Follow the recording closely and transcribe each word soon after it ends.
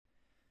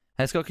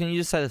Hey, Scott, can you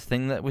just say the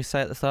thing that we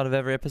say at the start of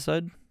every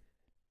episode?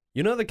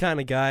 You know the kind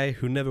of guy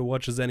who never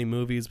watches any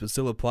movies but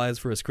still applies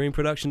for a screen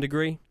production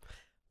degree?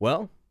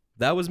 Well,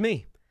 that was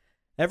me.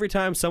 Every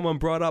time someone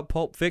brought up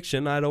Pulp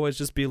Fiction, I'd always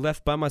just be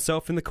left by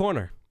myself in the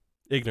corner.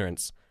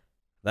 Ignorance.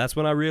 That's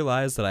when I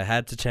realized that I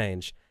had to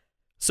change.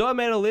 So I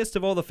made a list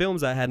of all the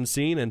films I hadn't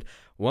seen, and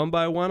one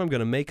by one I'm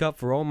going to make up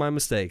for all my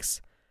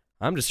mistakes.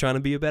 I'm just trying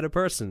to be a better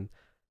person.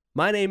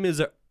 My name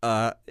is,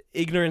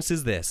 Ignorance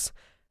is This,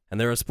 and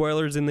there are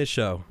spoilers in this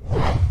show.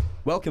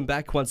 Welcome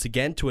back once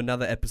again to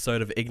another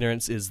episode of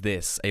Ignorance is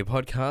This, a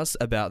podcast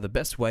about the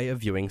best way of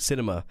viewing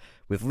cinema,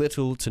 with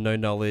little to no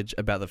knowledge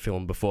about the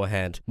film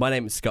beforehand. My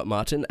name is Scott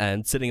Martin,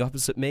 and sitting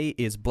opposite me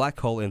is black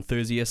hole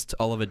enthusiast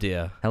Oliver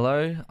Deer.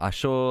 Hello, I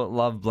sure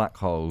love black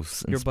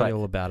holes. You're buddy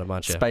all about them,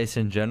 aren't you? Space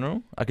in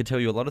general. I could tell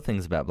you a lot of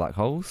things about black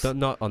holes.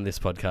 Not on this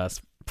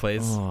podcast,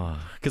 please.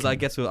 Because I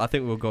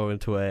think we'll go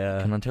into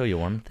a... Can I tell you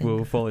one thing?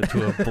 We'll fall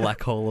into a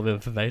black hole of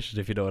information,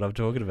 if you know what I'm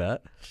talking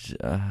about.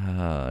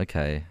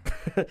 Okay.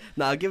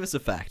 Nah, give us a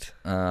fact.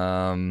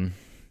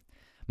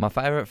 My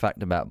favourite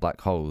fact about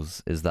black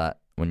holes is that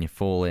when you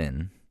fall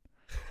in,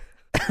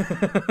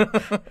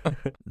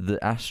 the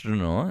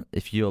astronaut,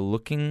 if you're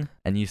looking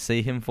and you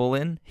see him fall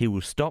in, he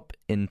will stop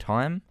in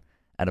time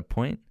at a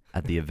point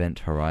at the event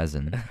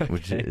horizon,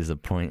 which is a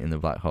point in the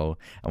black hole.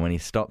 And when he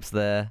stops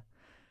there,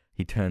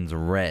 he turns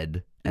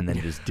red and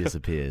then just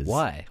disappears.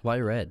 Why? Why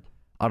red?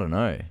 I don't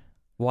know.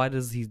 Why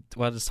does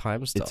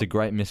time stop? It's a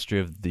great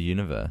mystery of the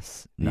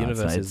universe. I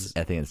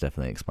think it's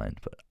definitely explained,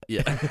 but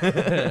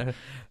yeah.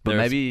 But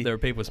maybe there are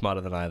people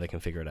smarter than I that can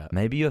figure it out.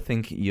 Maybe you're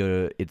seeing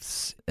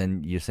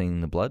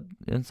the blood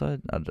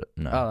inside. I don't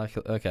know.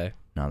 Oh, okay.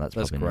 No, that's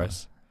probably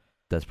gross.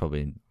 That's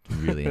probably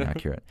really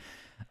inaccurate.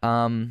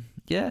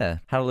 Yeah.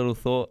 Had a little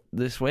thought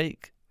this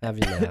week. Have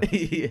you now?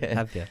 Yeah.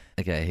 Have you?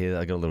 Okay, here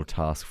I got a little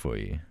task for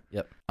you.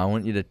 Yep. I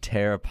want you to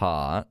tear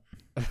apart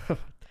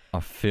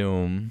a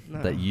film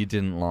that you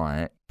didn't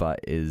like but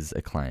is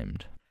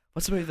acclaimed.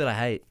 What's a movie that I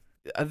hate?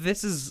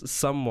 This is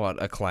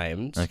somewhat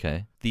acclaimed.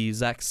 Okay. The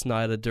Zack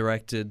Snyder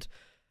directed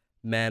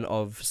Man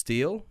of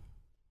Steel.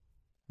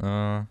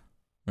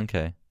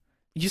 Okay.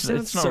 You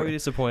sound so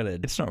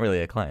disappointed. It's not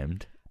really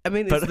acclaimed. I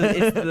mean,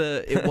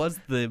 it was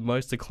the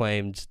most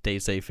acclaimed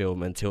DC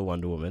film until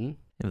Wonder Woman.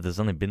 Yeah, but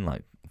there's only been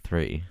like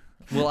 3.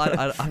 Well,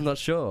 I'm not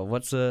sure.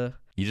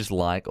 You just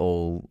like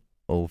all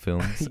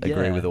films?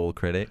 Agree with all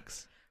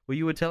critics? Well,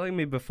 you were telling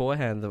me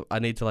beforehand that I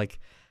need to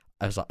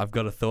I was like, I've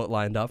got a thought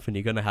lined up and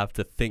you're going to have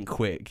to think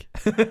quick.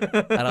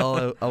 And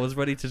I was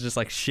ready to just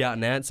shout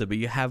an answer, but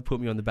you have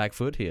put me on the back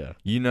foot here.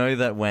 You know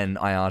that when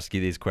I ask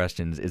you these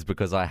questions is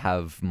because I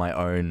have my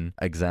own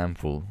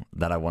example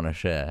that I want to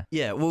share.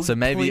 Yeah, well, so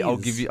maybe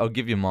please. I'll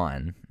give you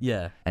mine.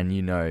 Yeah.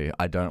 And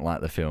I don't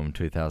like the film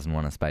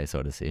 2001: A Space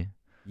Odyssey.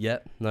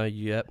 Yep.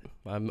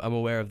 I'm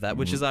aware of that,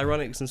 which is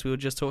ironic since we were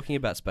just talking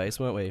about space,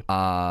 weren't we?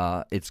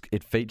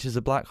 It features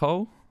a black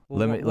hole.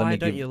 Well, why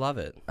don't you love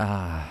it?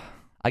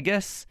 I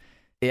guess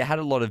it had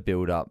a lot of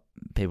build up.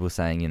 People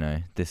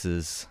saying, this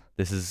is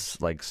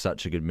like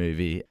such a good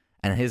movie.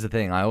 And here's the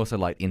thing, I also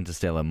like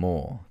Interstellar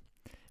more,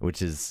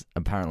 which is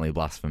apparently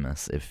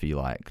blasphemous if you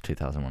like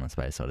 2001: A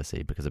Space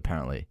Odyssey, because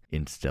apparently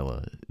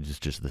Interstellar is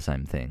just the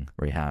same thing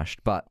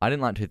rehashed. But I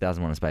didn't like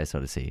 2001: A Space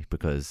Odyssey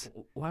because...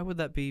 Why would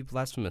that be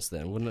blasphemous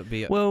then? Wouldn't it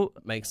be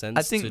make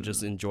sense to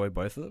just enjoy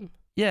both of them?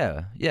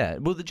 Yeah.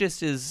 Well, the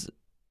gist is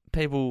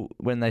people,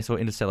 when they saw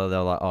Interstellar, they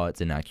were like, oh, it's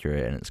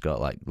inaccurate and it's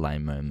got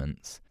lame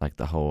moments. Like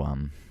the whole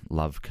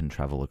love can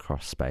travel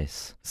across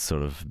space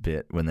sort of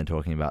bit when they're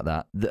talking about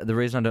that. The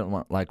reason I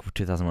don't like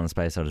 2001: A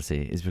Space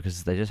Odyssey is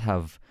because they just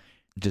have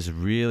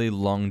really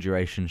long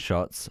duration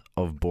shots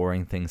of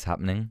boring things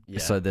happening. Yeah,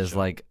 so there's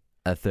a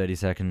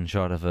 30-second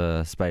shot of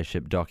a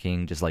spaceship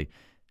docking, just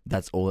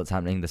that's all that's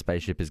happening. The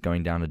spaceship is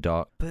going down a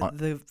dock. But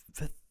the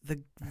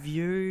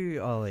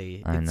view,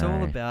 Ollie, it's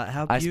all about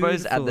how beautiful I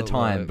suppose at the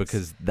time works.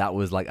 Because that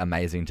was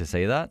amazing to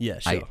see that. Yeah,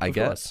 sure. I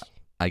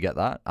get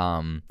that.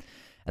 And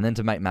then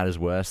to make matters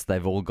worse,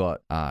 they've all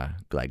got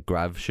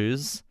grav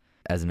shoes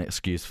as an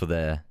excuse for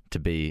them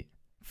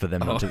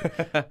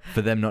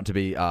not to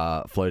be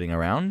floating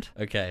around.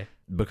 Okay.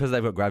 Because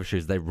they've got grav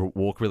shoes, they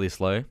walk really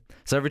slow.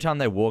 So every time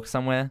they walk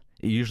somewhere,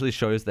 it usually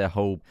shows their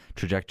whole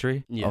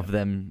trajectory of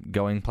them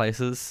going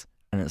places.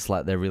 And it's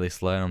they're really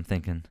slow, and I'm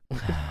thinking,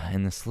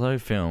 in the slow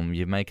film,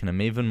 you're making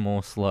them even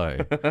more slow.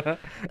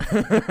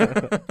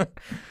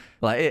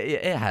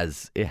 It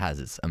has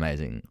its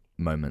amazing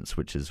moments,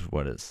 which is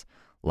what it's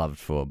loved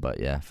for. But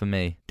yeah, for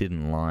me,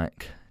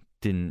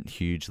 didn't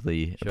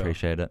hugely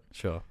appreciate it.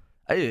 Sure.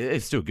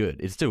 It's still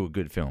good. It's still a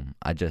good film.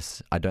 I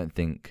don't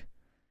think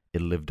it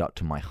lived up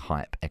to my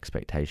hype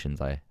expectations,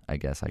 I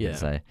guess I could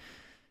say.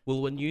 Well,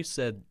 when you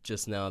said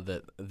just now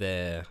that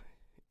there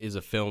is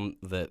a film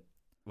that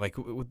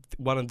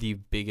one of the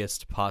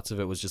biggest parts of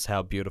it was just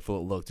how beautiful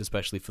it looked,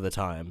 especially for the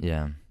time.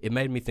 Yeah. It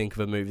made me think of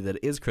a movie that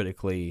is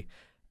critically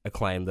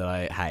acclaimed that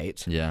I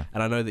hate. Yeah.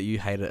 And I know that you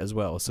hate it as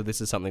well, so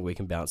this is something we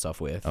can bounce off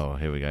with. Oh,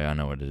 here we go. I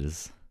know what it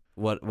is.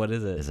 What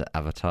is it? Is it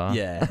Avatar?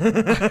 Yeah.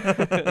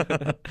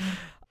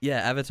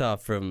 Yeah, Avatar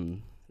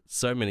from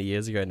so many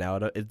years ago now.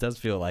 It does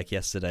feel like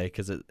yesterday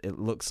because it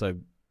looks so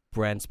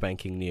brand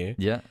spanking new.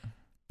 Yeah.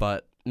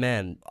 But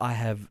man, I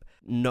have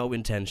no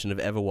intention of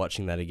ever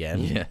watching that again.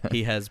 Yeah.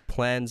 He has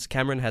plans.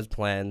 Cameron has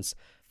plans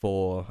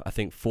for, I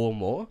think, 4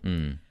 more.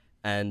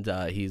 And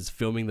he's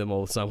filming them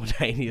all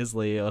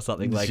simultaneously or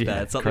something like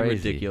that. Something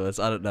crazy. ridiculous.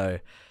 I don't know.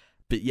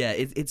 But yeah,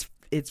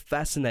 it's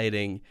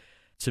fascinating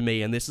to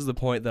me. And this is the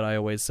point that I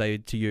always say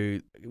to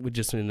you, we're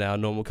just in our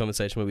normal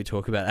conversation where we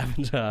talk about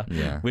Avatar,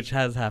 which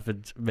has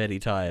happened many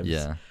times.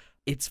 Yeah.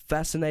 It's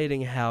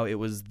fascinating how it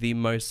was the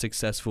most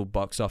successful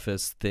box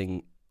office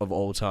thing of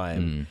all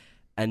time.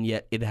 And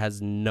yet it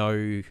has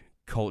no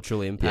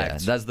cultural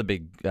impact. Yeah, that's the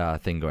big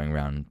thing going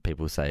around.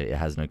 People say it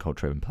has no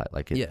cultural impact.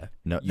 Like,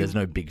 there's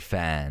no big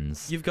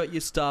fans. You've got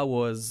your Star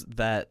Wars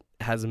that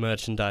has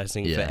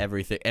merchandising for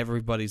everything.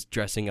 Everybody's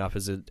dressing up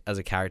as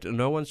a character.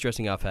 No one's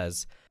dressing up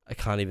as, I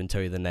can't even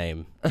tell you the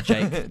name.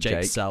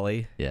 Jake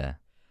Sully. Yeah.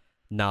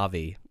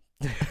 Na'vi.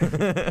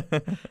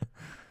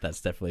 That's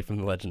definitely from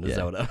The Legend of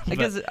Zelda. I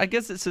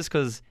guess it's just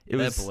because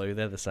they're blue.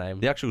 They're the same.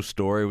 The actual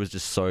story was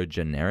just so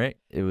generic.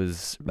 It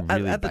was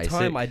really at the basic.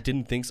 time, I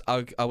didn't think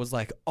so. I was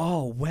like,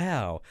 oh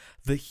wow,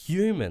 the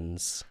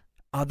humans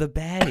are the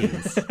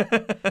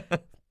baddies.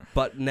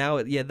 But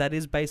now, that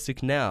is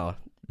basic now.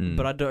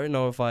 But I don't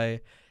know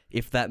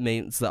if that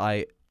means that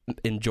I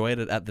enjoyed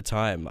it at the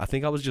time. I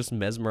think I was just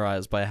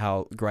mesmerized by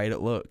how great it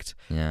looked.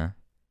 Yeah.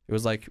 It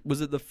was like, was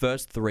it the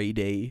first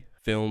 3D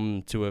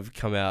film to have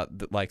come out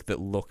that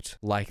looked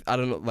like, I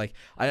don't know, like,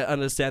 I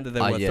understand that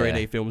there were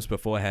 3D films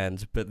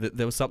beforehand, but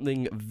there was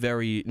something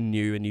very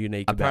new and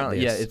unique about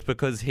this. Yeah, it's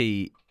because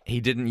he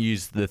didn't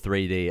use the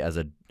 3D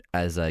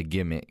as a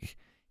gimmick.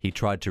 He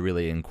tried to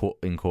really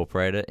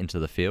incorporate it into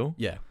the feel.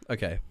 Yeah,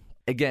 okay.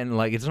 Again,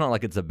 like, it's not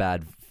like it's a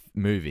bad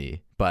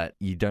movie, but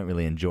you don't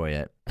really enjoy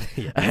it.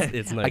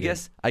 It's no I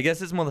guess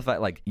it's more the fact,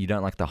 like, you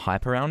don't like the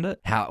hype around it,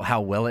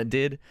 how well it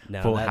did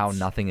for how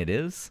nothing it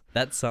is.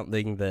 That's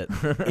something that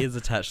is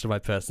attached to my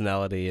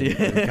personality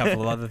and a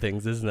couple of other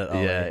things, isn't it,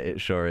 Ollie? Yeah, it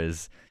sure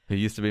is. Who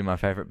used to be my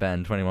favorite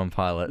band, 21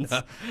 Pilots.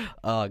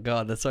 Oh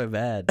god, that's so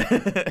bad.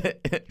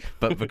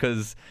 But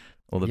because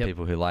all the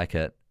people who like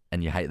it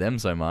and you hate them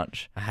so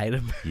much, I hate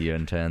them. You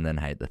in turn then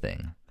hate the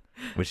thing,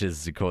 which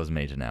has caused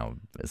me to now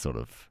sort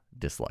of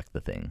dislike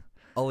the thing.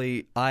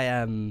 Ollie, I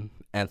am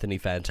Anthony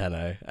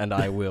Fantano, and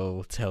I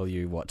will tell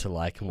you what to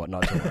like and what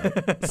not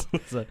to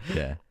like. So,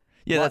 yeah,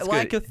 that's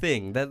like good. a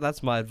thing.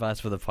 That's my advice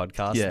for the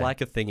podcast. Yeah.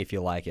 Like a thing if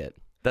you like it.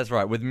 That's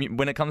right.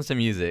 When it comes to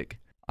music,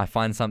 I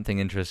find something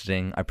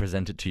interesting, I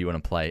present it to you on a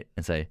plate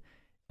and say,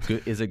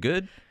 "Is it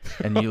good?"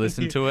 And you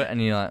listen to it,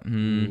 and you're like,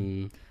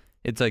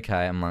 it's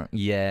okay. I'm like,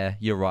 yeah,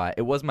 you're right.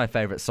 It was my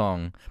favorite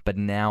song, but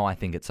now I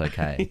think it's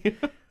okay.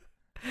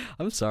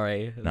 I'm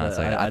sorry. No, it's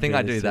okay. I think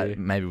I do that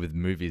maybe with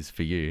movies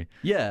for you.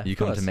 Yeah, you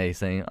come to me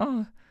saying,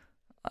 "Oh,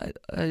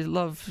 I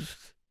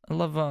love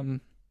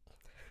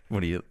what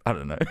do you? I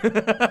don't know.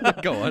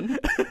 Go on.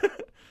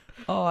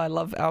 Oh, I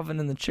love Alvin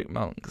and the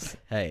Chipmunks."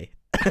 Hey.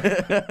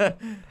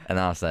 And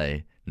I'll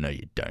say, "No,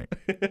 you don't."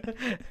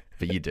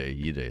 But you do,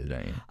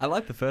 don't you? I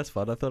like the first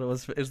one. I thought it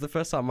was the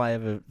first time I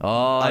ever.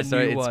 Oh, so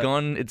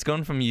it's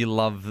gone from you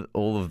love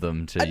all of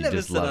them to you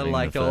just loving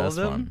the first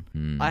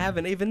one. I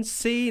haven't even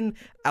seen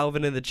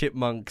Alvin and the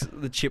Chipmunks,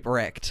 the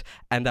Chipwrecked,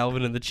 and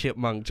Alvin and the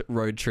Chipmunk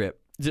Road Trip.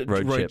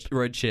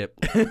 Road Chip.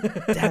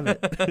 Damn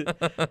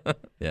it.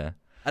 Yeah.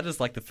 I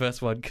just like the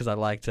first one because I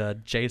liked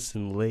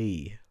Jason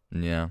Lee.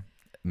 Yeah.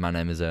 My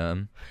name is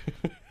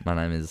My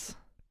name is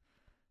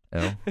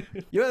L.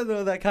 You ever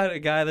know that kind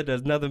of guy that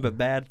does nothing but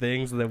bad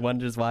things and then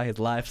wonders why his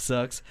life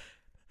sucks?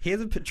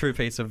 Here's a true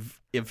piece of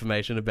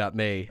information about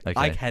me. Okay.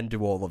 I can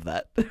do all of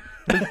that.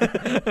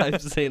 I've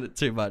seen it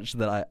too much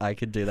that I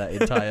could do that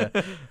entire...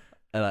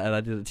 And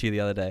I did it to you the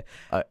other day.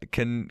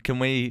 Can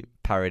we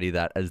parody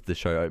that as the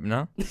show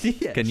opener?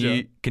 Yeah, can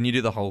you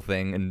do the whole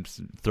thing and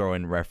throw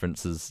in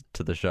references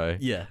to the show?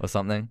 Yeah, or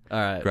something. All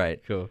right,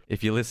 great, cool.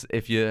 If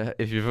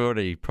you've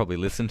already probably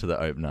listened to the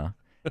opener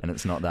and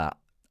it's not that,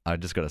 I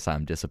just got to say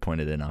I'm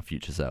disappointed in our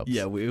future selves.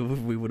 Yeah, we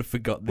would have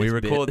forgotten. We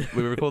record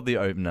the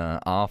opener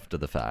after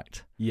the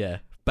fact. Yeah,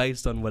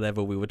 based on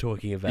whatever we were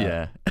talking about.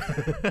 Yeah.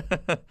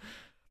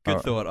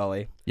 Good thought,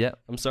 Ollie. Yeah.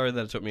 I'm sorry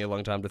that it took me a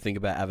long time to think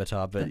about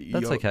Avatar, but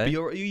that's okay.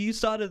 You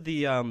started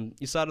the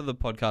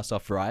podcast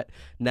off right.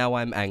 Now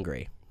I'm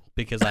angry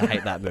because I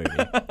hate that movie.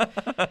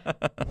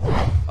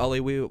 Ollie,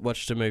 we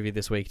watched a movie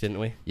this week, didn't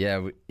we?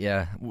 Yeah.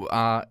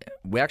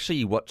 We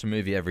actually watch a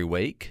movie every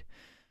week.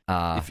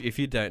 If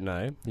you don't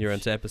know, you're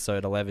into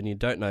episode 11. You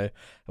don't know,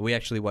 we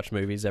actually watch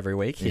movies every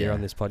week here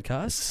on this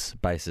podcast. It's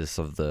basis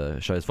of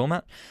the show's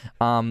format.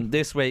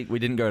 This week we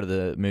didn't go to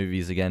the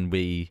movies again.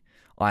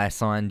 I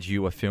assigned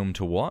you a film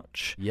to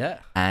watch. Yeah.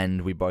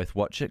 And we both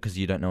watch it because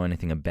you don't know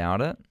anything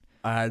about it.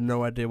 I had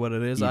no idea what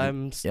it is.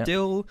 I'm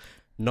still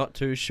not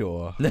too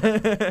sure.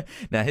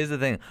 Now, here's the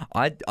thing.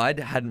 I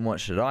hadn't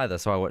watched it either,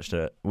 so I watched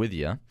it with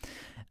you.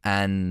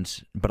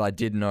 But I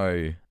did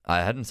know,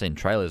 I hadn't seen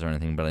trailers or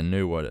anything, but I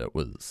knew what it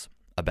was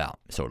about,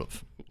 sort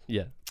of.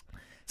 Yeah.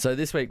 So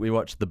this week we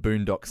watched The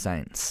Boondock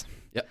Saints.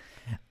 Yep.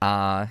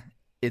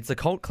 It's a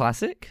cult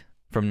classic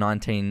from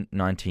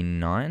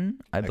 1999,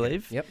 I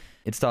believe. Yep.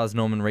 It stars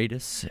Norman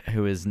Reedus,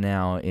 who is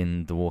now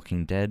in The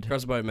Walking Dead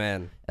Crossbow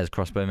Man. as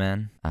Crossbow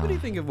Man. What do you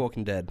think of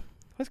Walking Dead?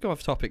 Let's go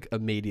off topic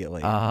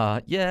immediately.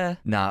 Yeah.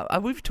 Nah,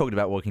 we've talked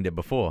about Walking Dead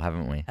before,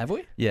 haven't we? Have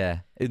we? Yeah,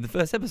 in the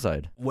first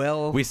episode.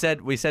 Well, We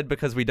said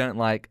because we don't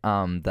like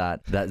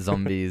that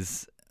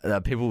zombies.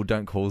 People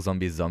don't call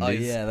zombies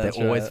zombies. yeah, that's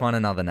they always right. find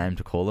another name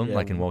to call them. Yeah.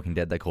 Like in Walking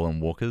Dead, they call them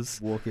walkers.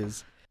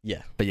 walkers.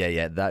 Yeah. But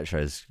yeah, that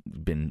show's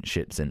been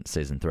shit since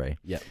season 3.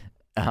 Yep.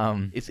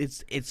 Um,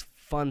 It's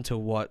fun to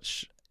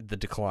watch the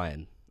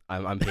decline.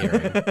 I'm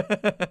hearing.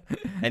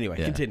 Anyway,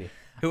 Yeah. continue.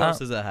 Who else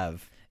does it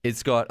have?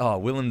 it's got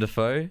Willem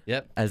Dafoe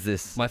Yep. as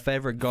this. My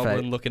favorite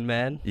goblin-looking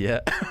man. Yeah.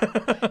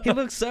 He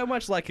looks so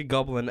much like a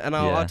goblin, and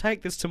Yeah. I'll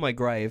take this to my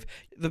grave.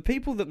 The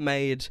people that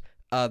made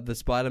the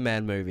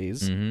Spider-Man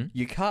movies,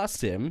 you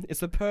cast him. It's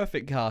the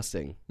perfect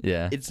casting.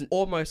 Yeah. It's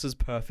almost as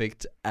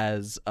perfect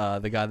as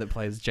the guy that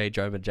plays J.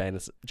 Jonah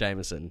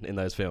Jameson in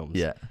those films.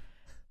 Yeah.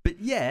 But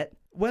yet,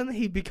 when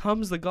he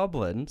becomes the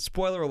Goblin,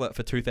 spoiler alert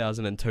for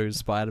 2002's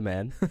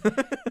Spider-Man,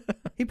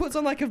 he puts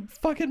on like a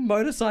fucking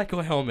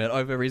motorcycle helmet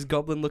over his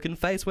goblin-looking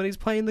face when he's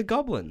playing the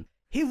Goblin.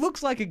 He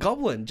looks like a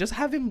goblin. Just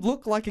have him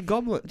look like a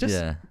goblin. Just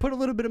Yeah. put a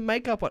little bit of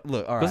makeup on.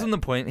 Look, all right. Wasn't the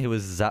point he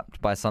was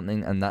zapped by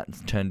something and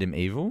that turned him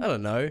evil? I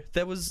don't know.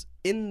 There was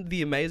in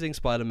the Amazing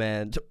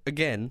Spider-Man.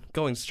 Again,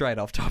 going straight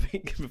off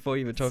topic before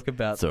you even talk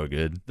about So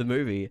good. the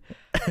movie.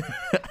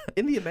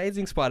 In the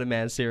Amazing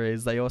Spider-Man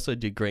series, they also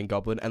did Green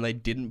Goblin, and they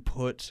didn't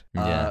put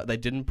Yeah.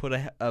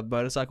 a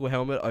motorcycle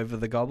helmet over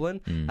the Goblin,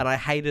 and I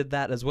hated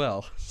that as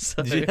well.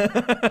 So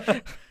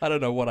I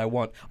don't know what I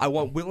want. I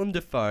want Willem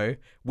Dafoe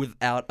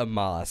without a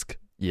mask,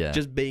 Yeah.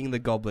 just being the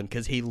Goblin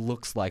because he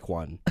looks like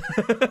one.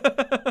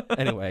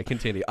 Anyway,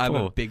 continue. I'm a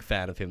Poor- big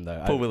fan of him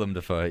though. Poor Willem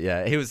Dafoe.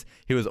 Yeah, he was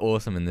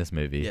awesome in this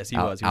movie. Yes, he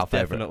was. He was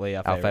definitely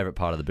our favorite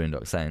part of the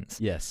Boondock Saints.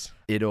 Yes.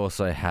 It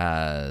also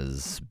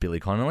has Billy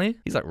Connolly.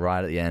 He's like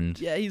right at the end.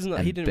 Yeah, he's not.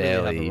 and He didn't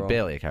barely really have a role.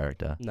 barely a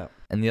character. No.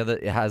 And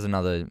it has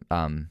another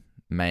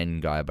main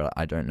guy, but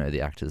I don't know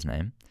the actor's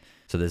name.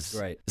 So there's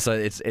Great. So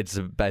it's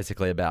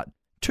basically about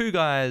two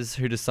guys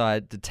who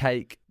decide to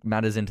take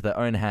matters into their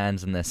own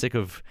hands, and they're sick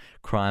of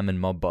crime and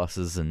mob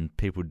bosses and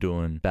people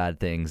doing bad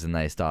things, and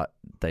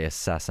they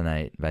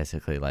assassinate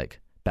basically like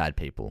bad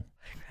people.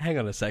 Hang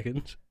on a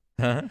second.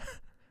 Huh?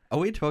 Are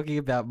we talking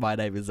about My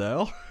Name Is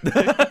Earl?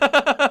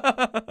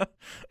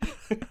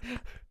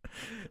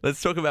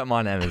 Let's talk about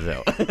My Name Is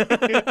Earl.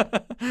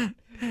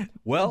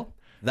 Well,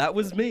 that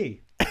was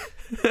me.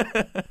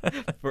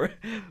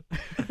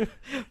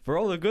 for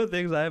all the good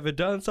things I ever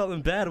done,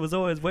 something bad was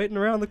always waiting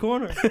around the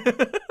corner.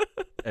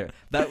 Anyway,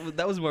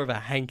 that was more of a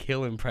Hank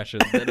Hill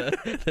impression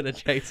than a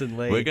Jason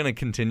Lee. We're going to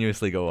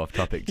continuously go off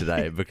topic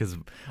today because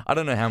I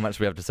don't know how much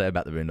we have to say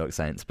about the Boondock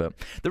Saints, but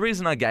the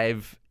reason I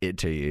gave it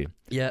to you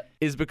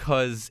is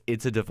because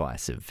it's a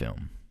divisive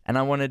film. And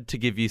I wanted to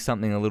give you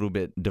something a little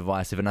bit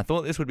divisive, and I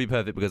thought this would be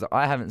perfect because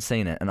I haven't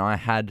seen it, and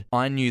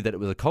I knew that it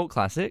was a cult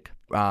classic.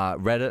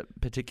 Reddit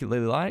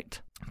particularly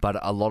liked, but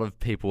a lot of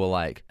people were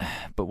like,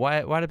 "But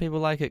why do people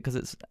like it? Because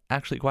it's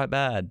actually quite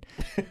bad."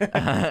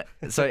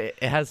 So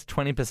it has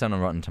 20% on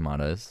Rotten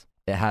Tomatoes.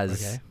 It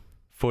has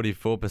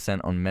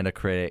 44% on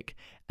Metacritic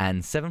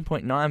and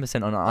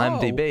 7.9% on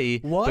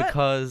IMDb. what?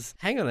 Because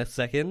Hang on a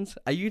second.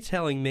 Are you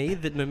telling me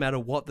that no matter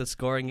what the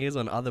scoring is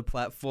on other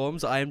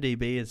platforms,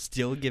 IMDb is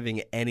still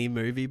giving any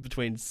movie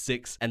between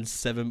 6 and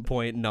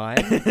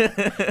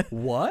 7.9?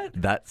 What?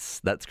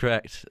 that's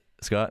correct,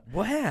 Scott.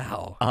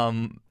 Wow.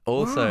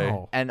 Also,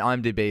 Wow. and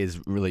IMDb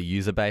is really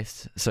user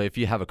based. So if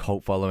you have a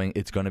cult following,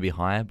 it's going to be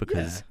higher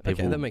because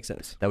people Okay, that makes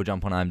sense. they will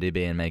jump on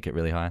IMDb and make it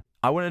really high.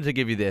 I wanted to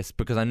give you this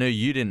because I knew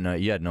you didn't know.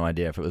 You had no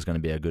idea if it was going to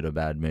be a good or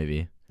bad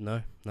movie.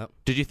 No.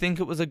 Did you think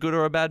it was a good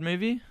or a bad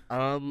movie?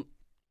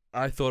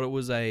 I thought it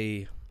was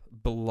a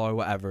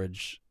below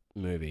average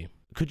movie.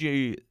 Could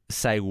you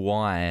say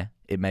why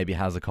it maybe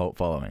has a cult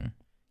following?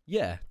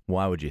 Yeah.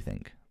 Why would you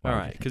think? Why All would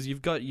you right, think? because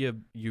you've got your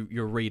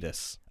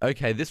Reedus.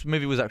 Okay, this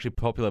movie was actually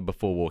popular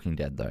before Walking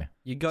Dead, though.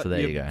 You got So there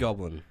your you go.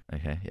 Goblin.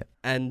 Okay, yeah.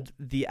 And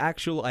the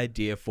actual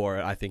idea for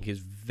it, I think, is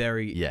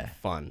very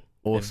fun.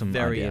 Awesome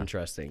They're very idea.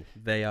 interesting.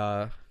 They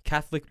are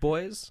Catholic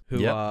boys who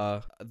Yep.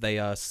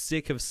 are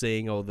sick of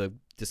seeing all the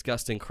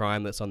disgusting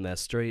crime that's on their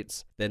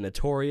streets. They're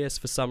notorious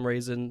for some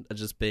reason at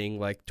just being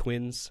like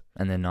twins.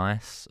 And they're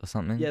nice or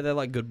something? Yeah, they're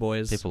like good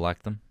boys. People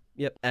like them?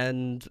 Yep.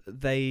 And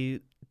they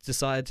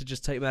decide to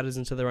just take matters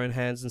into their own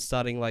hands and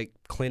starting like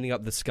cleaning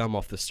up the scum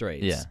off the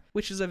streets. Yeah.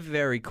 Which is a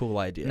very cool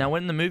idea. Now,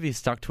 when the movie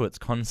stuck to its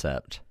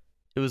concept,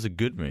 it was a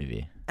good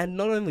movie. And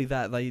not only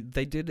that,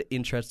 they did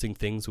interesting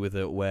things with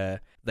it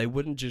where they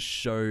wouldn't just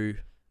show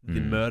the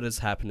murders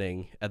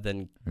happening and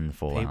then And the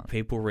fallout.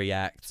 people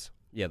react.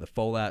 Yeah, the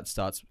fallout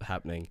starts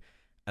happening,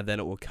 and then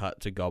it will cut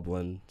to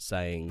Goblin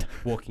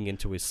walking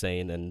into his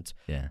scene and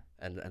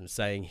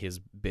saying his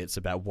bits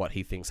about what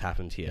he thinks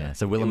happened here. Yeah.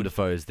 So Willem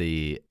Dafoe is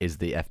the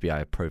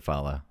FBI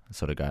profiler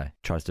sort of guy.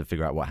 Tries to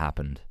figure out what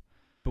happened.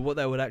 But what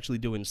they would actually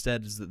do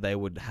instead is that they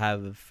would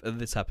have, and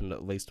this happened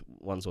at least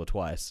once or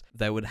twice,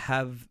 they would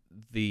have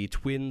the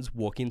twins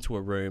walk into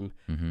a room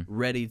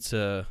ready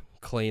to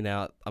clean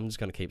out, I'm just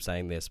going to keep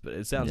saying this, but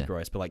it sounds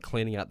gross, but like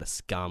cleaning out the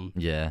scum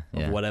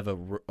of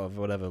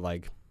whatever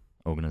like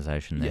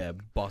organization there.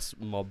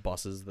 Mob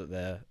bosses that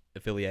they're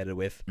affiliated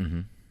with.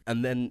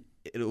 And then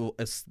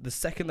the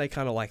second they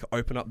kind of like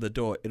open up the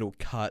door, it'll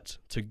cut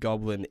to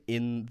Goblin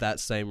in that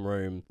same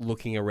room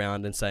looking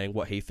around and saying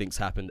what he thinks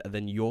happened, and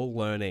then you're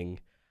learning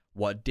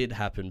what did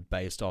happen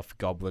based off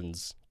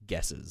Goblin's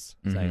guesses,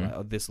 saying like,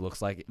 oh, this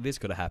looks like this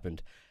could have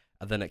happened,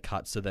 and then it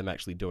cuts to them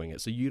actually doing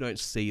it. So you don't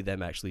see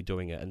them actually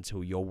doing it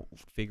until you're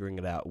figuring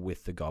it out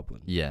with the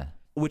Goblin. Yeah.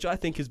 Which I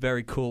think is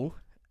very cool,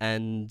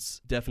 and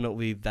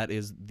definitely that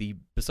is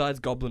besides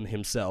Goblin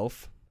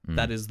himself,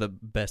 that is the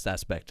best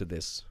aspect of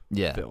this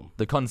film.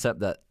 The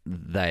concept that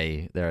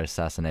they're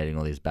assassinating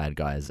all these bad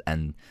guys,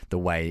 and the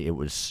way it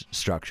was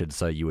structured,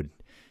 so you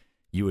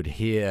would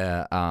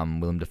hear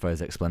Willem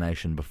Dafoe's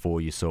explanation before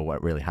you saw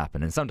what really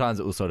happened. And sometimes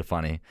it was sort of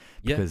funny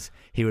because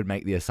he would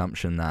make the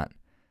assumption that,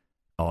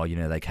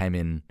 they came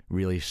in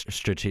really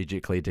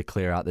strategically to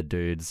clear out the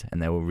dudes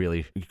and they were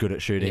really good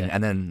at shooting.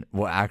 And then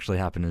what actually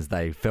happened is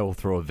they fell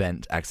through a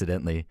vent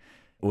accidentally,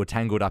 were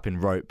tangled up in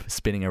rope,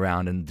 spinning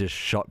around, and just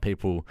shot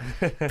people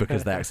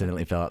because they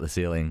accidentally fell out the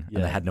ceiling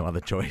and they had no other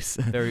choice.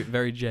 Very,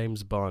 very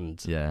James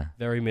Bond. Yeah.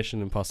 Very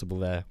Mission Impossible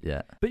there.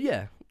 Yeah. But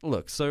yeah,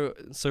 look, so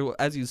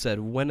as you said,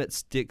 when it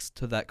sticks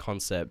to that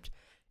concept,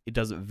 it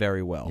does it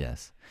very well.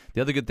 Yes.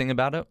 The other good thing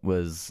about it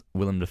was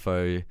Willem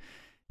Dafoe,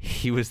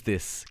 he was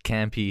this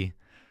crazy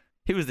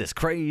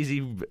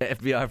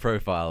FBI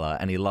profiler,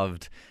 and he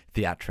loved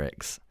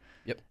theatrics.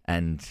 Yep.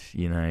 And,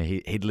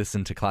 he'd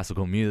listen to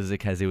classical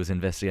music as he was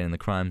investigating the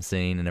crime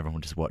scene, and everyone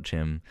would just watch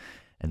him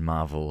and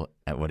marvel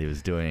at what he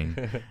was doing.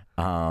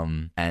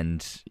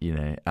 And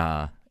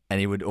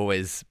he would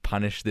always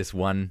punish this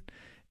one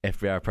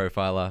FBI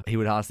profiler. He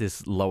would ask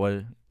this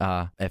lower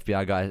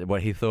FBI guy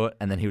what he thought,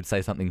 and then he would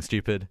say something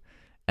stupid,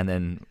 and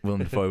then Willem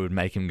Dafoe would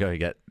make him go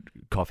get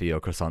coffee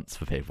or croissants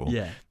for people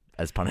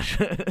as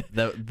punishment.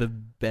 The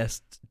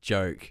best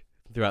joke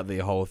throughout the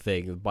whole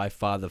thing, by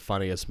far the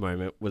funniest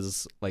moment,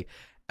 was like,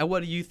 and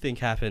what do you think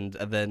happened?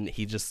 And then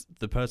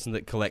the person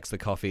that collects the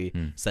coffee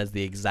says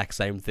the exact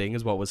same thing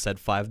as what was said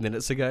 5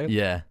 minutes ago.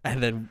 Yeah.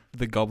 And then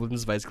the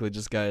Goblins basically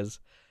just goes,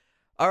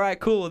 all right,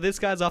 cool, this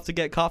guy's off to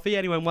get coffee.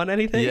 Anyone want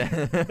anything?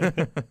 Yeah.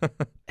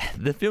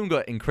 The film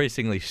got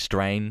increasingly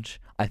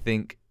strange. I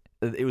think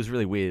it was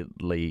really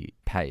weirdly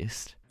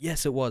paced.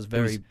 Yes, it was.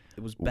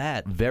 It was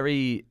bad.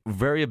 Very,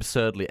 very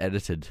absurdly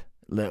edited.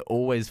 They're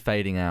always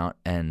fading out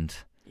and...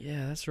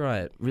 Yeah, that's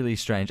right. Really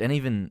strange. And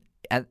even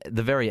at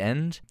the very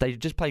end, they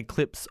just played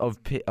clips of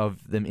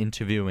them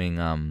interviewing,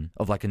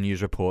 of like a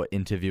news report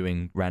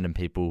interviewing random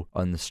people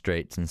on the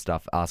streets and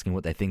stuff, asking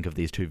what they think of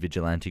these two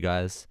vigilante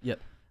guys.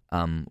 Yep.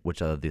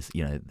 Which are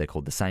they're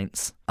called the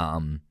Saints.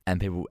 And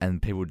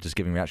people just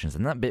giving reactions.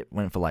 And that bit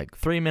went for like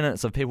 3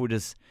 minutes of people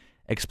just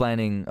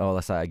explaining,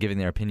 giving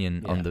their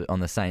opinion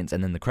on the Saints,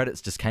 and then the credits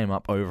just came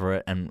up over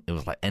it, and it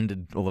was like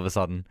ended all of a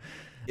sudden.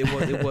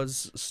 It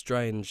was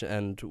strange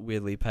and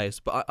weirdly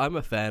paced, but I'm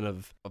a fan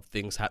of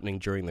things happening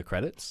during the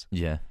credits.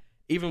 Yeah.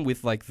 Even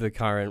with like the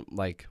current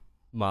like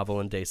Marvel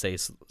and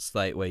DC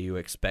slate where you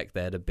expect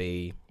there to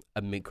be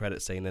a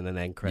mid-credit scene and an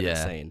end-credit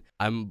scene.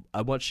 I'm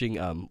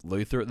watching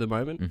Luther at the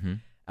moment,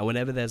 and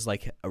whenever there's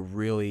like a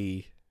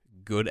really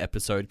good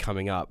episode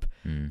coming up,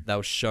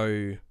 they'll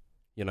show,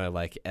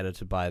 like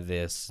edited by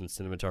this and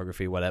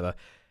cinematography, whatever,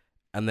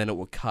 and then it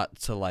will cut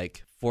to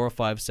like 4 or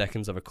 5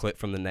 seconds of a clip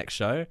from the next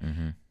show,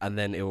 and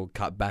then it will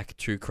cut back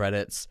 2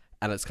 credits,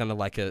 and it's kind of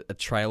like a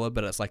trailer,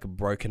 but it's like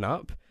broken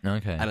up.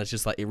 Okay. And it's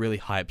just like, it really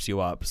hypes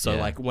you up. So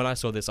like when I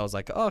saw this, I was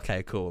like, oh,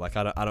 okay, cool. Like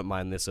I don't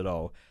mind this at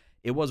all.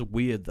 It was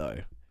weird though.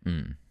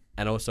 And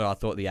also I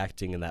thought the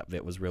acting in that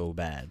bit was real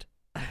bad.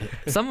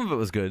 Some of it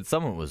was good.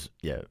 Some of it was,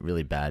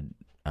 really bad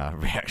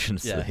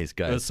reactions to these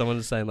guys. There was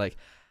someone saying like,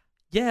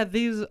 yeah,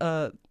 these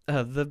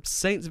the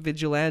Saints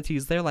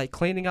vigilantes, they're like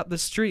cleaning up the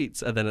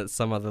streets, and then it's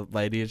some other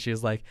lady, and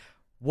she's like,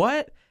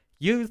 "What?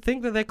 You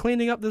think that they're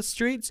cleaning up the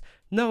streets?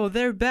 No,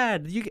 they're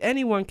bad.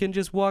 Anyone can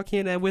just walk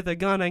in and with a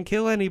gun and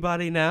kill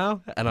anybody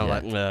now." And I'm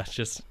like, bad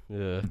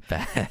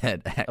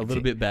acting. A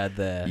little bit bad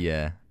there.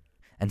 Yeah,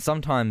 and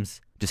sometimes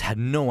just had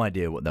no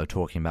idea what they were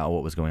talking about or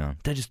what was going on.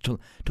 They're just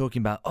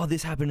talking about, oh,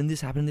 this happened and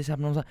this happened and this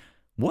happened. I was like,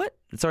 what?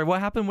 Sorry,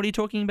 what happened? What are you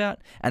talking about?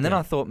 And then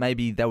I thought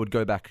maybe they would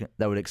go back,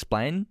 they would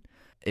explain.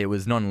 It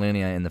was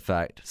non-linear in the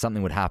fact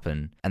something would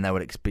happen and they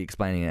would be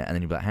explaining it, and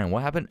then you'd be like, hang on,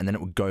 what happened? And then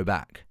it would go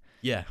back.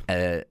 Yeah.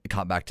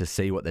 Cut back to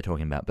see what they're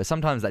talking about. But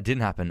sometimes that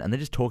didn't happen and they're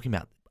just talking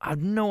about, I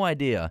have no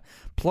idea.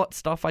 Plot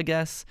stuff, I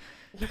guess.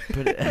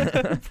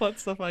 But, plot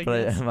stuff, I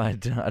guess.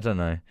 I don't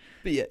know.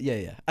 But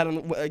yeah. I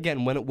don't know.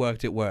 Again, when it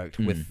worked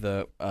with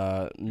the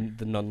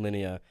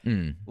non-linear.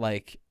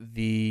 Like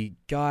the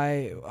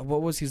guy,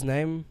 what was his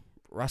name?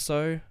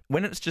 Russo?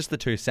 When it's just the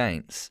two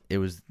Saints, it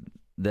was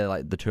they're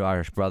like the two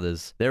Irish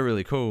brothers. They're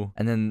really cool.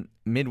 And then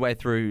midway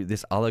through,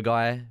 this other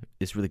guy,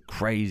 this really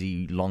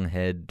crazy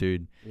long-haired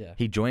dude, Yeah.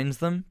 he joins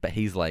them, but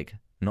he's like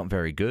not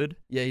very good.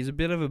 Yeah, he's a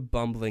bit of a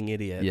bumbling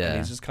idiot. Yeah. And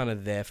he's just kind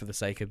of there for the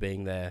sake of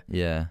being there.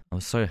 Yeah, I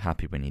was so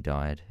happy when he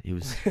died. He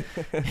was.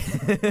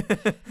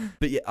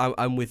 But yeah,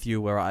 I'm with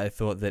you where I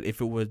thought that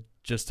if it were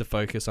just to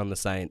focus on the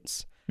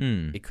Saints,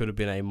 it could have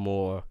been a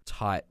more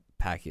tight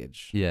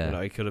package. Yeah. You know,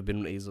 it could have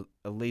been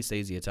at least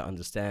easier to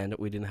understand.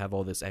 We didn't have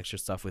all this extra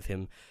stuff with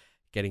him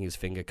getting his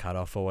finger cut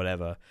off or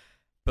whatever.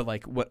 But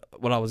like what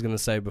I was going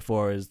to say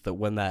before is that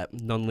when that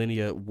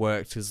nonlinear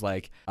worked is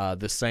like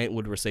the Saint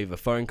would receive a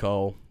phone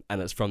call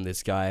and it's from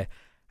this guy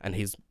and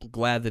he's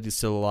glad that he's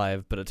still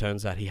alive, but it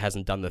turns out he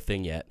hasn't done the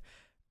thing yet.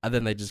 And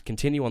then they just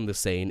continue on the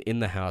scene in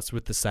the house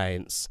with the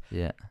Saints.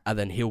 Yeah. And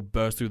then he'll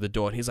burst through the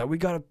door and he's like, we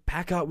got to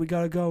pack up. We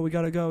got to go. We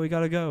got to go. We got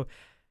to go.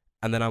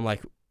 And then I'm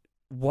like,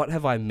 what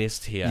have I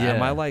missed here?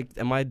 Yeah.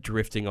 Am I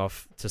drifting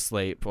off to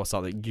sleep or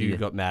something? You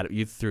got mad.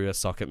 You threw a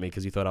sock at me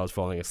because you thought I was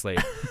falling asleep.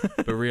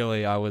 But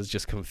really, I was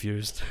just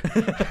confused.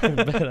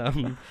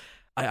 But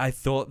I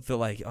thought that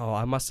like, oh,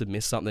 I must have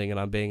missed something and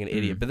I'm being an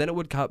idiot. But then it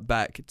would cut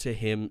back to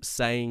him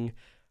saying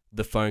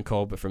the phone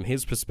call, but from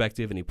his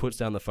perspective, and he puts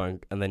down the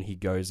phone and then he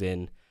goes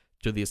in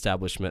to the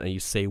establishment and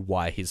you see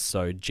why he's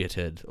so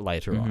jittered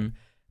later on.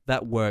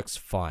 That works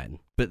fine.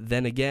 But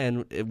then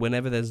again,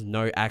 whenever there's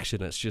no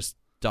action, it's just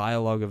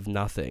dialogue of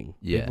nothing.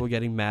 Yeah. People are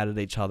getting mad at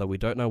each other. We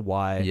don't know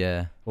why.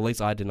 Yeah. Well, at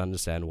least I didn't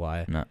understand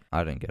why. No,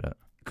 I don't get it.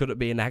 Could it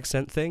be an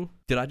accent thing?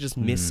 Did I just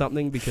miss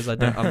something because I'm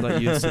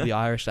not used to the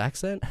Irish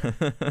accent?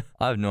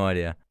 I have no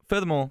idea.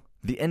 Furthermore,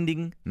 the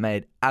ending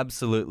made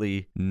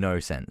absolutely no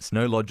sense.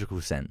 No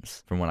logical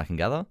sense, from what I can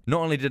gather.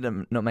 Not only did it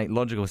not make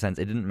logical sense,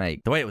 it didn't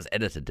make... The way it was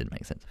edited didn't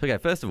make sense. Okay,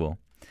 first of all,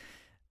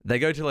 they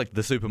go to like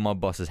the super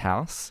mob boss's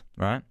house,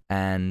 right?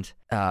 And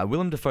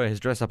Willem Dafoe has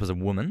dressed up as a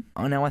woman.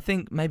 Oh, now I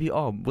think maybe,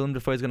 Willem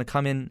Dafoe is going to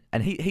come in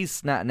and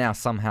he's now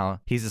somehow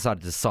he's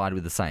decided to side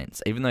with the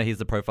Saints. Even though he's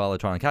the profiler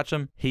trying to catch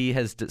them, he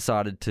has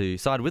decided to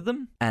side with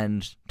them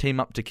and team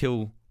up to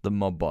kill the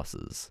mob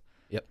bosses.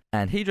 Yep.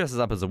 And he dresses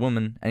up as a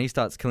woman and he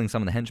starts killing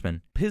some of the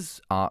henchmen.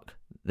 His arc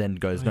then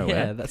goes nowhere.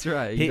 Yeah, that's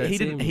right.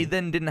 He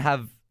then didn't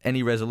have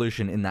any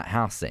resolution in that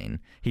house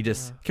scene. He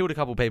just killed a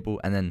couple people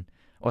and then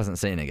wasn't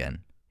seen again.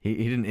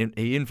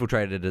 He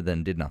infiltrated and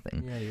then did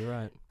nothing. Yeah, you're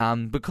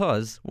right.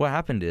 Because what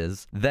happened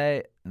is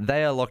they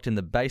are locked in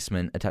the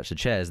basement attached to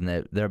chairs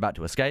and they're about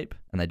to escape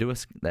and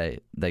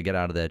they get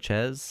out of their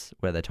chairs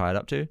where they're tied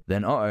up to.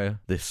 Then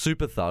the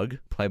super thug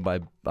played by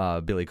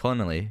Billy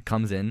Connolly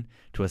comes in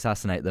to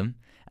assassinate them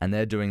and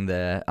they're doing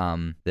their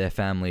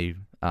family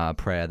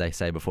prayer they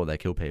say before they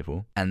kill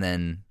people, and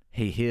then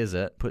he hears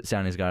it, puts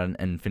down his gun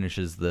and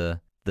finishes the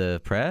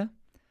prayer.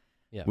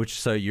 Yeah.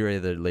 Which so you're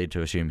either lead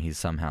to assume he's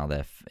somehow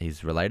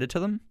he's related to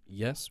them.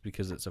 Yes,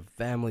 because it's a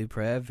family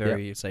prayer,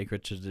 very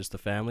sacred to just the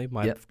family.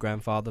 My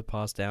grandfather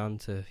passed down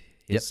to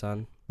his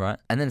son. Right.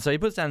 And then so he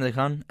puts down the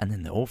gun and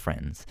then they're all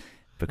friends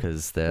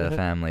because they're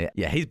family.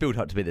 Yeah, he's built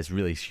up to be this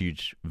really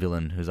huge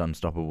villain who's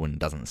unstoppable and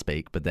doesn't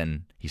speak, but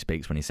then he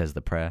speaks when he says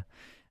the prayer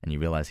and you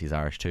realize he's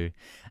Irish too.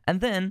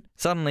 And then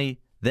suddenly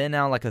they're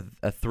now like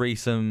a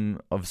threesome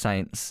of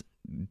saints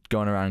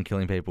going around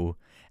killing people.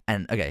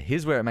 And, okay,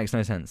 here's where it makes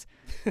no sense.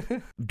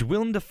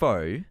 Willem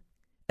Dafoe,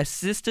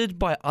 assisted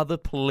by other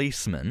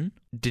policemen...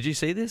 Did you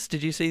see this?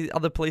 Did you see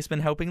other policemen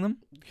helping them?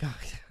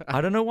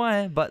 I don't know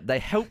why, but they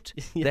helped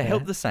They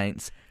helped the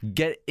Saints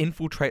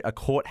infiltrate a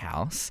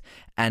courthouse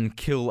and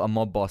kill a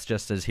mob boss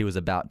just as he was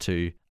about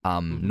to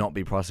not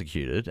be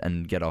prosecuted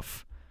and get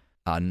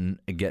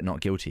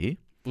not guilty.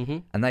 Mm-hmm.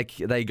 And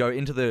they go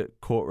into the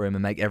courtroom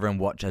and make everyone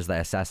watch as they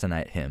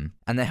assassinate him.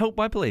 And they're helped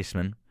by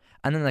policemen.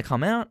 And then they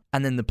come out,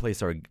 and then the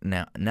police are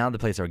now the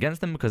police are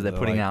against them because they're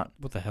putting out.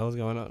 What the hell is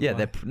going on? Yeah,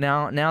 they're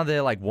now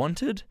they're like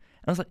wanted.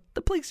 And I was like,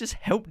 the police just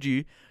helped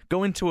you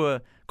go into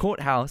a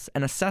courthouse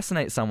and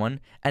assassinate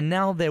someone, and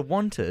now they're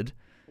wanted.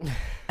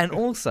 And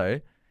also,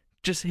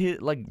 just here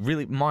like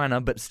really minor,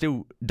 but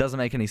still doesn't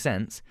make any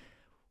sense.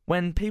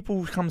 When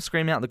people come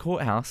screaming out the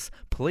courthouse,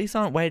 police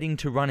aren't waiting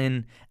to run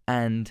in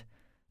and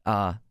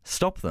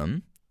stop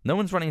them. No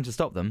one's running in to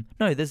stop them.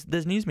 No,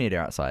 there's news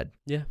media outside.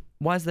 Yeah.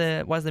 Why is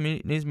there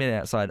news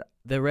media outside?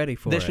 They're ready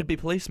for it. There should be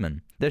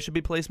policemen. There should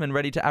be policemen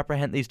ready to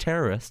apprehend these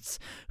terrorists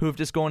who have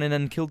just gone in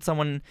and killed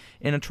someone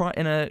in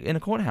a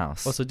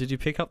courthouse. Also, did you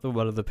pick up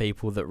one of the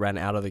people that ran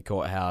out of the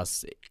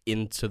courthouse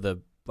into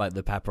the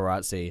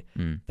paparazzi?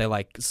 They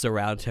like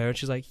surround her and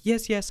she's like,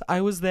 yes,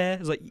 I was there.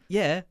 It's like,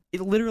 yeah,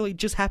 it literally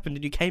just happened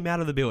and you came out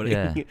of the building.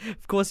 Yeah.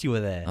 Of course you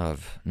were there.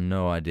 I've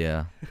no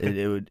idea.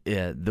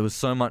 There was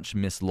so much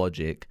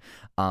mislogic.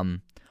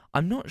 I'm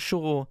not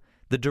sure.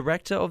 The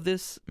director of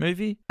this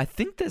movie, I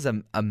think there's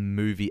a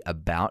movie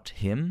about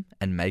him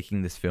and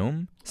making this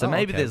film. So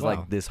maybe there's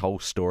like this whole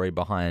story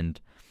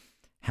behind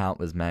how it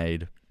was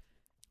made,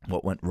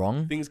 what went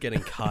wrong. Things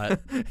getting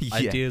cut,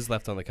 ideas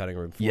left on the cutting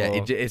room floor.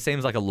 Yeah, it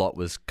seems like a lot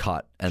was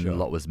cut and a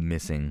lot was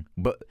missing.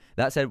 But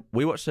that said,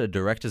 we watched a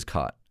director's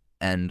cut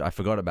and I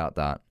forgot about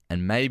that.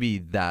 And maybe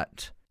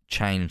that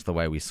changed the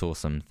way we saw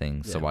some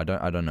things. Yeah. So I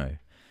don't know.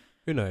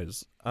 Who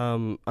knows?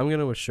 I'm going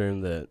to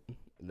assume that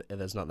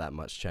there's not that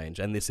much change,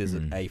 and this is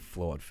a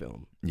flawed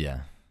film.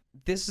 Yeah.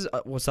 This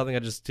was something I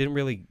just didn't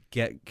really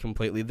get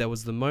completely. There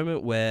was the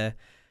moment where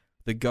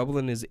the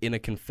goblin is in a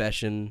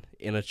confession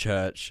in a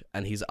church,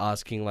 and he's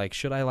asking, like,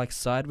 should I, like,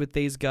 side with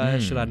these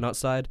guys? Should I not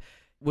side?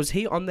 Was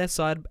he on their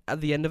side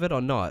at the end of it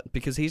or not?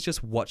 Because he's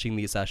just watching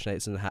the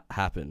assassination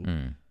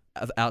happen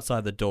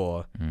outside the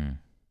door,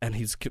 and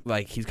he's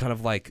kind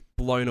of, like,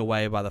 blown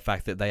away by the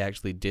fact that they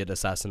actually did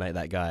assassinate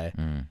that guy.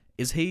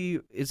 Is he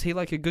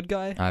like a good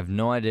guy? I have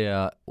no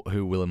idea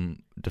who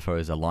Willem Dafoe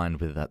is aligned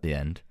with at the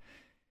end.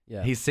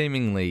 Yeah. He's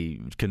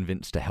seemingly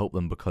convinced to help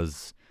them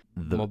because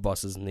the mob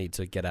bosses need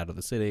to get out of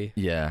the city.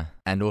 Yeah,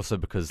 and also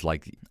because,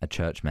 like, a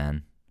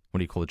churchman. What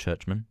do you call a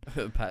churchman?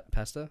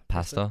 Pastor?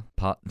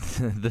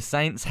 The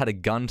saints had a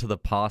gun to the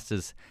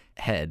pastor's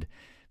head,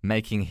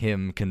 making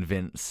him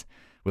convince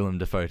Willem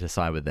Dafoe to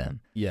side with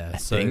them. Yeah, I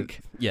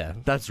think. Yeah.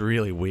 That's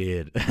really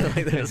weird.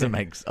 Like, that doesn't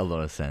make a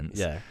lot of sense.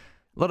 Yeah.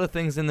 A lot of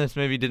things in this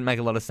movie didn't make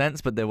a lot of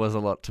sense, but there was a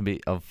lot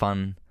of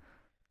fun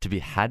to be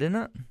had in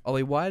it.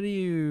 Ollie, why do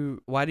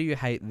you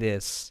hate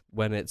this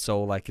when it's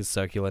all like a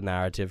circular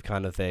narrative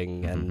kind of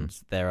thing and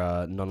there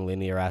are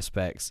non-linear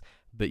aspects,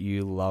 but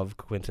you love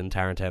Quentin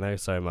Tarantino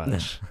so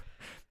much?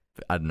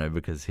 I don't know,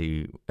 because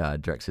he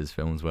directs his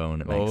films well,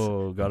 and it makes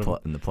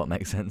the plot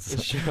makes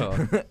sense.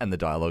 Sure. And the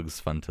dialogue's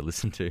fun to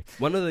listen to.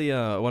 One of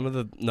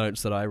the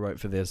notes that I wrote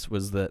for this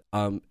was that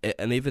and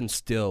even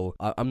still,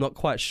 I'm not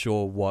quite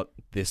sure what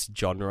this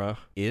genre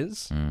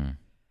is.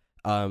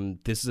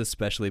 This is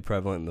especially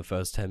prevalent in the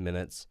first 10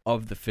 minutes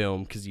of the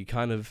film, because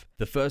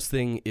the first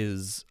thing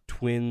is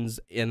twins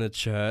in a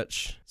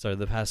church. So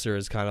the pastor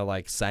is kind of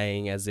like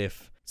saying as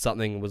if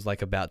something was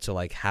like about to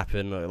like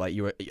happen, or like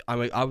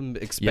I'm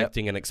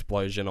expecting an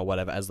explosion or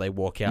whatever as they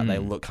walk out. They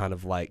look kind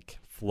of like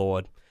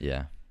flawed.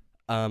 Yeah.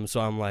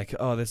 So I'm like,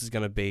 oh, this is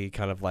gonna be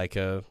kind of like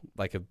a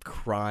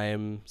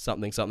crime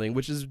something,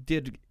 which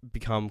did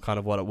become kind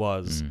of what it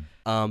was.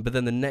 But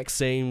then the next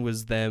scene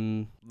was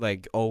them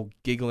like all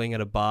giggling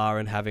at a bar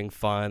and having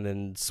fun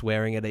and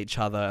swearing at each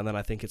other, and then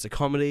I think it's a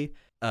comedy.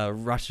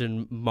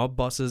 Russian mob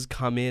bosses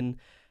come in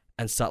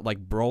and start like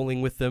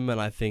brawling with them,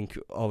 and I think,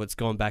 oh, it's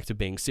gone back to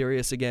being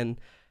serious again.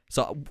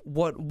 So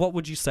what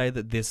would you say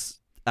that this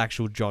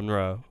actual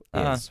genre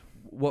is?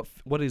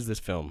 What is this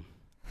film?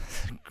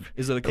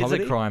 Is it a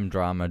comedy? It's a crime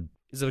drama.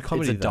 Is it a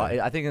comedy?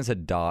 I think it's a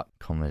dark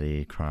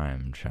comedy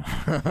crime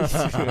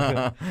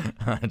drama.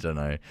 I don't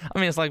know. I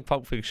mean, it's like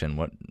Pulp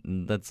Fiction.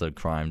 That's a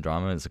crime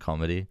drama. It's a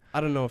comedy.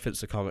 I don't know if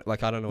it's a comedy.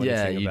 Like, I don't know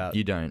anything about.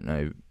 You don't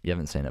know. You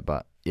haven't seen it,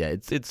 but yeah,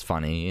 it's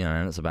funny, you know,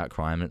 and it's about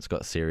crime, and it's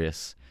got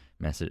serious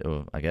message,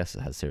 or I guess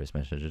it has serious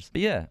messages.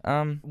 But yeah,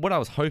 what I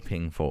was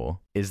hoping for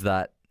is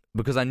that,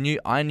 because I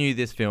knew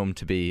this film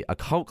to be a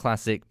cult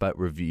classic but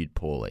reviewed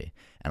poorly,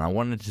 and I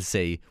wanted to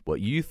see what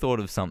you thought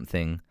of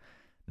something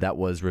that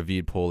was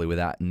reviewed poorly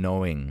without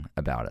knowing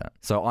about it.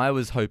 So I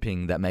was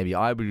hoping that maybe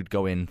I would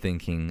go in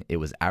thinking it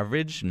was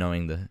average,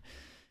 knowing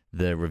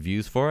the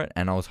reviews for it,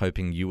 and I was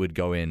hoping you would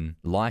go in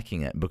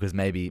liking it, because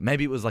maybe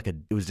it was like it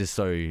was just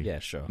so, yeah,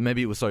 sure,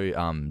 maybe it was so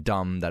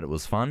dumb that it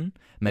was fun.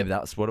 Maybe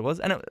that's what it was,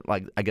 and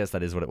I guess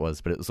that is what it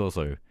was, but it was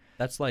also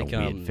that's like a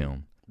weird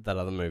film. That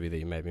other movie that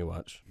you made me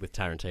watch with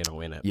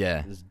Tarantino in it.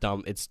 Yeah, it's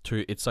dumb. It's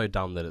so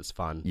dumb that it's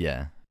fun.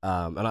 Yeah.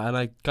 And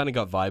I kind of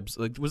got vibes.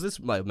 Like, was this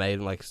like made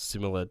in like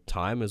similar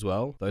time as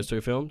well? Those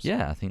two films?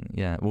 Yeah, I think.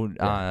 Yeah.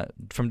 Well,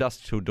 From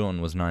Dusk Till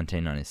Dawn was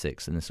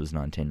 1996, and this was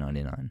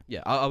 1999.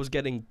 Yeah, I was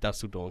getting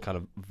Dusk Till Dawn kind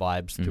of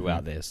vibes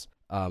throughout this.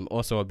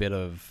 Also a bit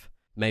of,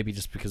 maybe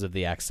just because of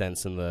the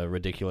accents and the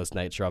ridiculous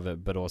nature of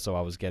it, but also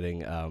I was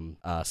getting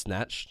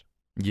Snatched.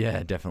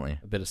 Yeah, definitely.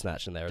 A bit of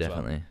Snatch in there as well.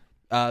 Definitely.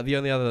 The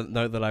only other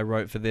note that I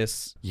wrote for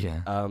this,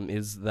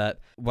 is that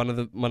one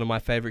of my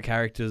favorite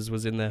characters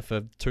was in there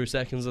for 2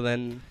 seconds and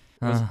then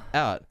was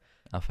out.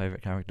 Our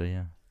favorite character,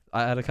 yeah.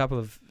 I had a couple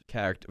of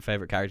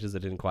favorite characters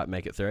that didn't quite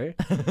make it through.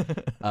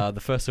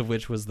 The first of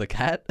which was the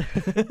cat.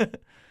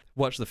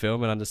 Watch the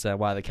film and understand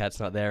why the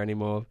cat's not there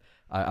anymore.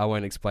 I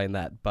won't explain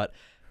that, but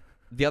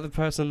the other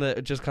person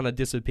that just kind of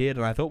disappeared,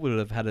 and I thought would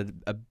have had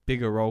a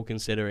bigger role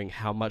considering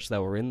how much they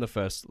were in the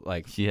first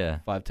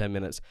 5-10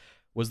 minutes,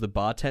 was the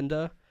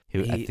bartender.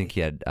 I think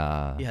he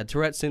had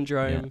Tourette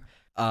syndrome.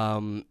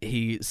 Yeah.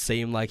 He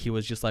seemed like he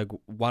was just like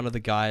one of the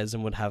guys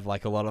and would have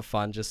like a lot of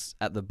fun just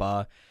at the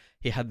bar.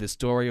 He had this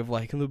story of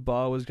like the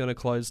bar was going to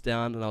close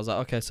down, and I was like,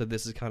 okay, so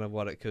this is kind of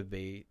what it could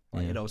be.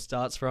 Like it all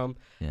starts from.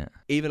 Yeah.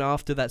 Even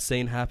after that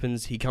scene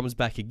happens, he comes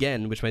back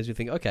again, which makes me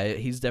think,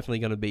 okay, he's definitely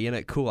going to be in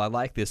it. Cool, I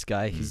like this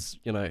guy. He's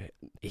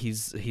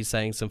he's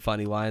saying some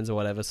funny lines or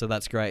whatever, so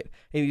that's great.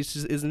 And he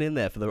just isn't in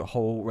there for the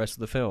whole rest of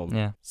the film.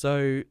 Yeah.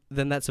 So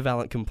then that's a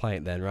valid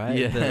complaint, then, right?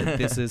 Yeah. That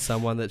this is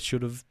someone that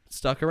should have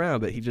stuck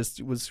around, but he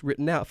just was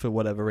written out for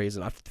whatever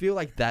reason. I feel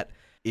like that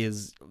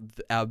is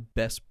our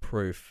best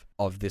proof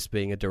of this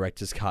being a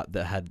director's cut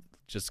that had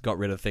just got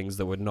rid of things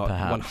that were not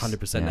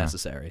 100%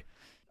 necessary.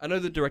 I know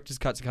the director's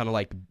cuts kind of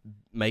like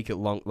make it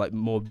long, like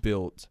more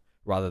built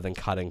rather than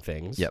cutting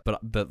things. Yep.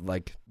 But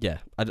like, yeah,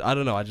 I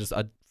don't know. I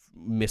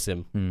miss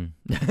him.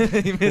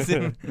 You miss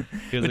him.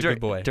 He was a good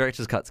boy.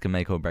 Director's cuts can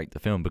make or break the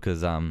film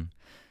because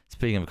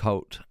speaking of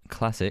cult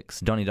classics,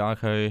 Donnie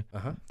Darko,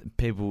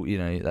 people,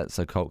 that's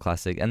a cult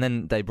classic. And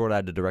then they brought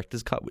out a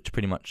director's cut, which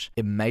pretty much,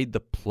 it made the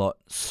plot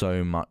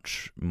so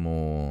much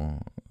more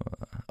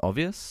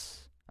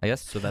obvious, I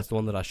guess. So that's the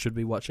one that I should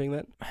be watching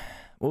then?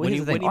 Well, when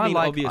here's you the thing. mean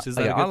obvious, is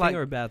that a good thing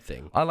or a bad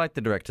thing? I like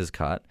the director's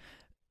cut.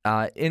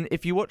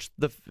 If you watch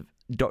the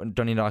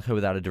Donnie Darko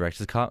without a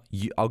director's cut,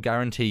 I'll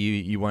guarantee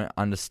you won't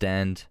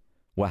understand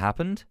what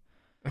happened.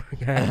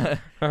 Okay.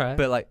 All right.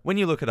 But like when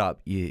you look it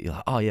up, you're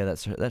like, oh yeah,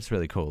 that's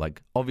really cool.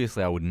 Like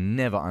obviously, I would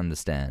never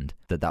understand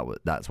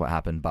that's what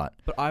happened, but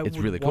I it's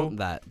would really want cool.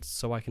 that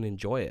so I can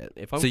enjoy it.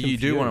 If I'm so you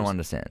do want to confused-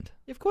 understand.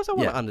 Of course, I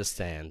want to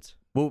understand.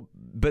 Well,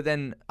 but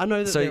then I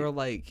know that So- they were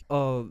like,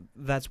 oh,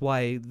 that's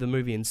why the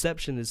movie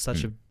Inception is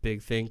such a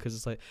big thing, because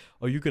it's like,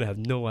 oh, you're going to have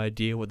no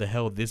idea what the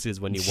hell this is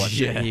when you watch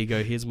it. Here you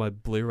go, here's my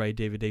Blu-ray,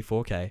 DVD,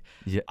 4K.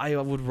 Yeah. I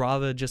would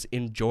rather just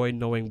enjoy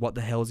knowing what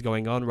the hell is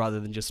going on rather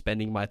than just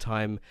spending my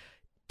time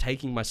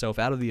taking myself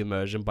out of the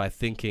immersion by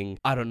thinking,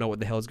 I don't know what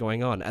the hell is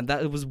going on. And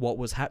that was what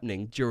was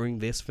happening during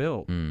this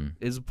film.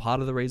 Is part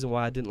of the reason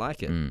why I didn't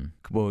like it.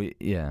 Well,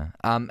 yeah.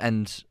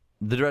 And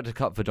the director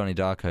cut for Donnie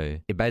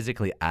Darko, it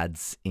basically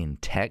adds in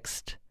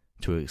text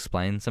to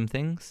explain some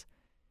things.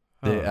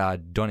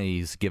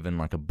 Donnie's given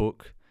like a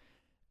book,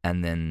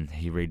 and then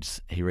he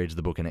reads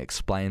the book and it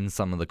explains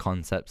some of the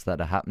concepts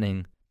that are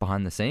happening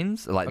behind the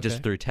scenes, like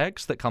just through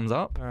text that comes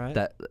up. All right.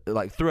 That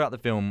like throughout the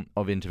film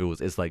of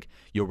intervals, it's like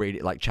you'll read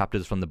it, like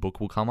chapters from the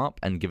book will come up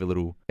and give a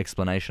little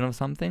explanation of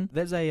something.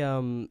 There's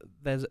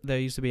there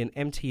used to be an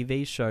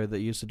MTV show that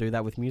used to do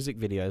that with music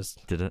videos.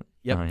 Did it?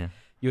 Yep. Oh yeah.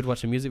 You would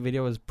watch a music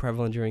video. It was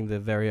prevalent during the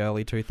very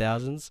early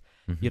 2000s.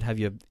 You'd have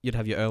your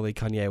early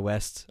Kanye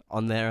West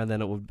on there, and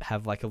then it would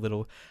have like a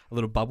little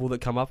bubble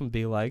that come up and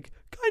be like,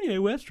 Kanye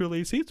West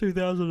released his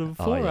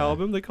 2004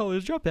 album, The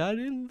College Dropout,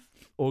 in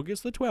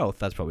August the 12th.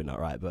 That's probably not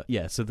right, but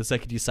yeah. So the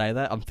second you say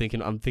that, I'm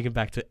thinking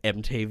back to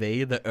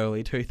MTV, the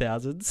early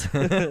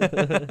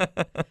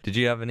 2000s. Did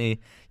you have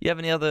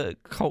any other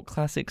cult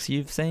classics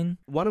you've seen?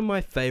 One of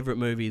my favorite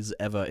movies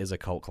ever is a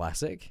cult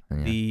classic.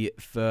 Yeah. The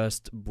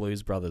first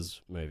Blues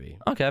Brothers movie.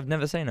 Okay, I've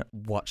never seen it.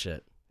 Watch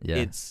it.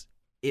 Yeah.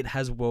 It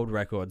has world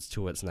records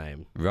to its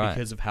name, Right.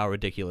 because of how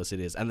ridiculous it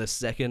is. And the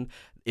second,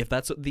 if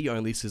that's the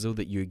only sizzle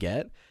that you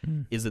get,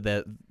 is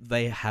that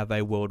they have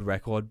a world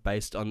record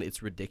based on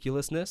its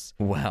ridiculousness.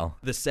 Wow.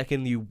 The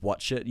second you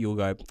watch it, you'll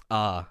go,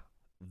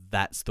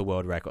 that's the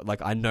world record.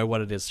 Like, I know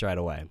what it is straight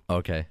away.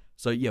 Okay.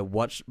 So yeah,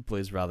 watch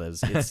Blues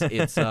Brothers.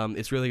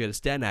 It's really good.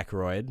 It's Dan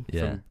Aykroyd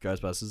from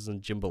Ghostbusters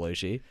and Jim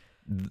Belushi.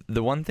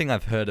 The one thing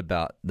I've heard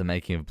about the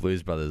making of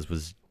Blues Brothers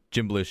was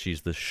Jim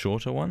Belushi's the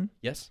shorter one.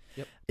 Yes.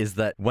 Yep. Is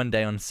that one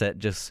day on set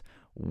just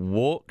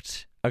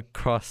walked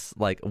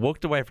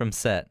away from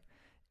set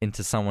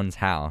into someone's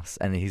house,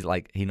 and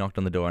he knocked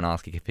on the door and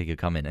asked if he could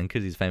come in, and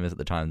because he's famous at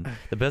the time,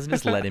 the person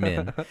just let him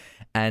in,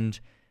 and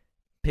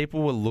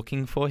people were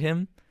looking for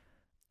him.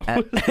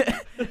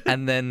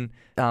 And then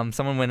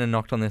someone went and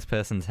knocked on this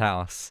person's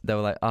house. They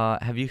were like,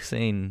 have you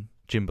seen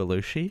Jim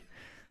Belushi?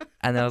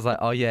 And I was like,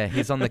 oh yeah,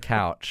 he's on the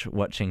couch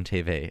watching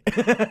TV.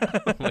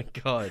 Oh my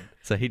god.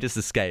 So he just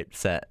escaped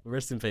set.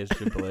 Rest in peace,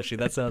 Jim Belushi.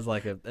 That sounds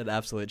like an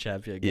absolute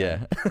champion guy.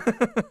 Yeah.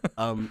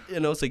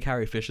 And also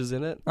Carrie Fisher's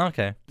in it.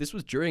 Okay. This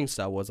was during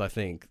Star Wars, I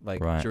think,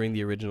 during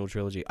the original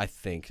trilogy. I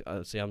think.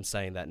 See, I'm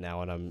saying that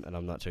now, and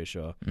I'm not too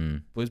sure.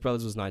 Blues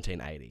Brothers was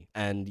 1980,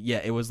 and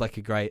yeah, it was like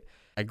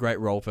a great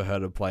role for her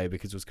to play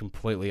because it was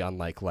completely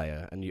unlike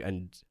Leia.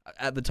 And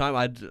at the time,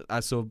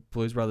 I saw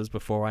Blues Brothers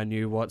before I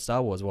knew what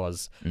Star Wars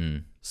was.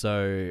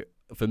 So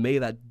for me,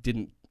 that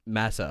didn't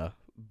matter.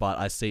 But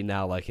I see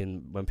now, like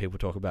when people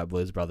talk about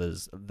Blues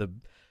Brothers,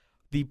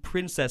 the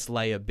Princess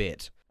Leia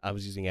bit, I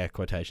was using air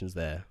quotations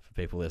there for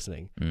people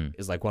listening,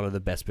 is like one of the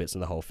best bits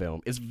in the whole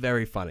film. It's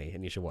very funny,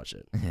 and you should watch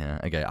it. Yeah,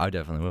 okay, I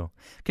definitely will.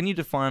 Can you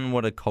define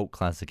what a cult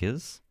classic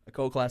is? A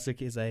cult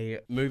classic is a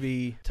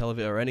movie,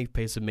 television, or any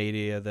piece of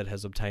media that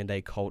has obtained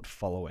a cult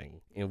following,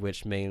 in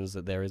which means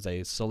that there is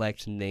a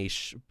select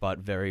niche but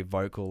very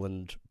vocal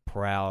and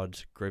proud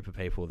group of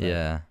people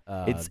that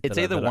it's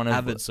either one of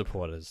avid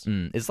supporters.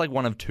 It's like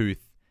one of two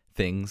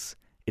things.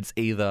 It's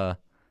either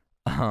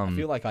I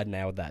feel like I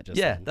nailed that just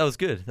then. That was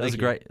good. That was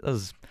great.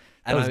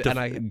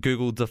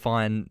 Google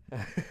define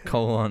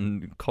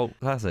cult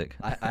classic.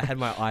 I had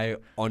my eye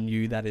on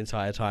you that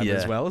entire time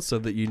as well, so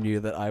that you knew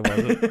that I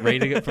wasn't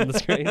reading it from the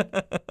screen.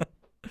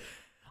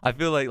 I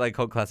feel like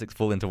cult classics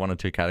fall into one or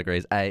two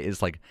categories. A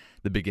is like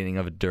the beginning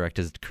of a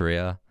director's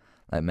career.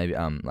 Like maybe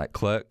like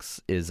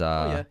Clerks is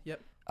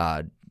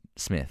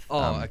Smith.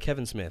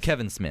 Kevin Smith.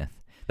 Kevin Smith.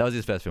 That was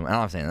his first film, and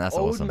I've seen it. That's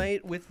old awesome.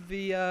 Mate with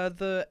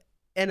the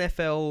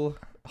NFL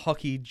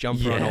hockey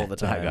jumper on all the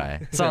time. That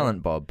guy.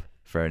 Silent Bob,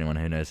 for anyone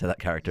who knows who that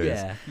character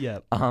is. Yeah.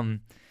 So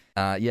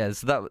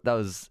that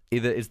was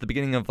either it's the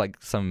beginning of like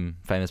some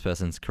famous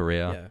person's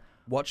career. Yeah.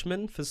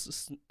 Watchmen for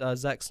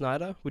Zack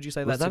Snyder. Would you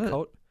say Was that's that a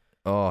cult?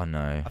 Oh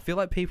no. I feel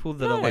like people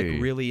that are like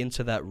really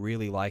into that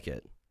really like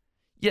it.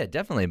 Yeah,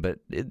 definitely. But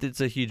it was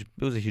a huge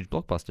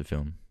blockbuster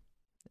film.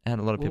 It had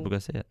a lot of people go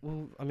see it.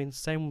 Well, I mean,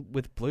 same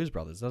with Blues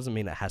Brothers. Doesn't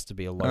mean it has to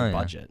be a low Oh, yeah.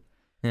 budget.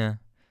 Yeah,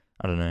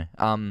 I don't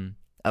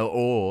know.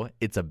 Or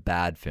it's a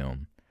bad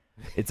film.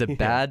 It's a Yeah.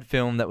 bad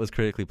film that was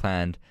critically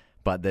planned,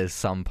 but there's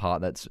some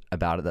part that's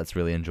about it that's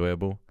really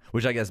enjoyable.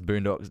 Which I guess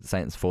Boondock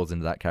Saints falls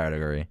into that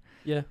category.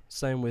 Yeah,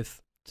 same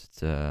with It's,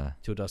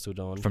 Till Dusk Till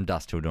Dawn. From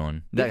Dusk Till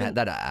Dawn. Even-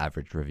 That are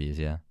average reviews,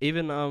 yeah.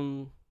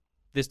 Even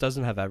this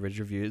doesn't have average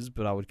reviews,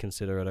 but I would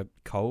consider it a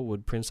cult.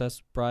 Would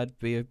Princess Bride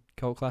be a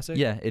cult classic?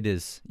 Yeah, it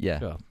is. Yeah,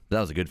 Sure. that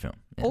was a good film.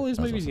 Yeah, All these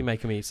that was movies awesome. you're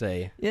making me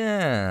see.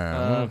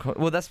 Yeah.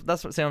 Well, that's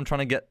what I'm trying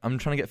to get. I'm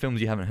trying to get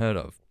films you haven't heard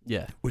of,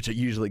 Yeah. which are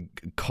usually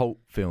cult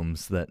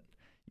films that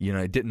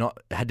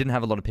didn't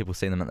have a lot of people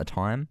seeing them at the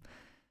time,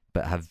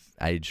 but have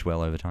aged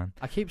well over time.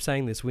 I keep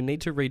saying this. We need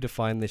to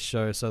redefine this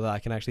show so that I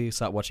can actually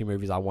start watching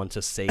movies I want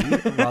to see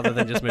rather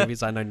than just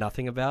movies I know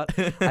nothing about.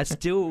 I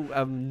still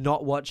am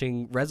not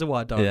watching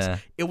Reservoir Dogs. Yeah.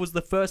 It was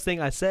the first thing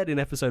I said in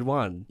episode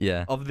 1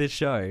 Yeah. of this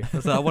show. I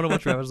said, I want to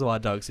watch Reservoir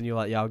Dogs, and you're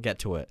like, yeah, I'll get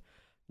to it.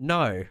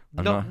 No,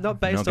 I'm not I'm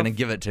based not going to off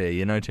give it to you.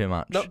 You know too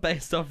much. not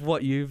based off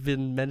what you've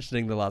been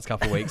mentioning the last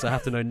couple of weeks. I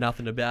have to know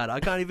nothing about it. I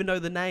can't even know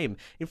the name.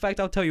 In fact,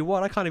 I'll tell you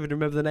what, I can't even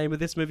remember the name of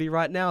this movie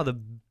right now. The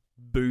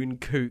Boone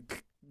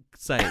Kook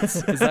Saints.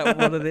 Is that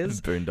what it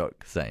is?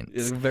 Boondock Saints.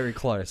 It's very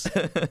close.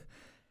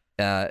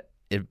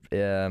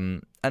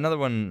 Another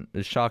one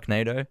is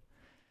Sharknado.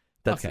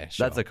 That's Okay,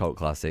 sure. that's a cult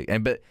classic,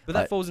 but But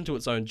that falls into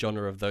its own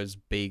genre of those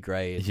B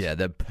grades. yeah,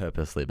 they're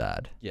purposely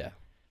bad. Yeah.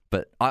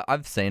 But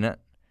I've seen it.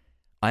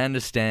 I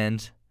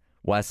understand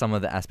why some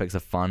of the aspects are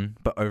fun,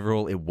 but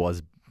overall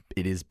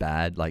it is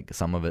bad. Like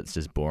some of it's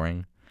just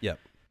boring. Yep.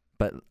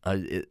 But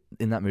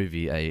in that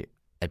movie,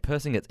 a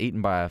person gets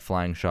eaten by a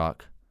flying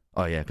shark.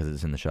 Oh yeah, because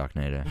it's in the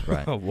Sharknado,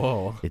 right? Oh,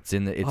 whoa. It's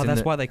in the. It's Oh, in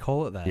that's the, why they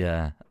call it that.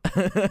 Yeah.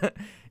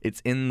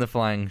 It's in the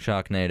flying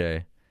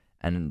Sharknado,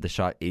 and the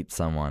shark eats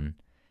someone,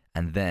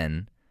 and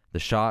then the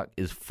shark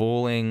is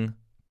falling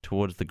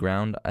towards the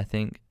ground, I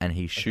think, and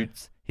he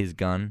shoots his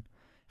gun,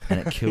 and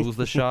it kills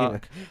the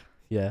shark.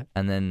 Yeah.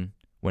 And then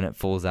when it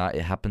falls out,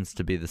 it happens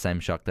to be the same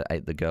shark that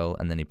ate the girl,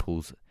 and then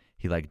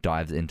he like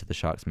dives into the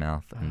shark's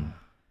mouth. And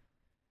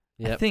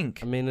I Yep. think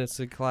I mean, it's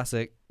a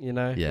classic, you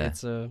know? Yeah.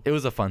 It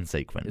was a fun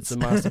sequence. It's a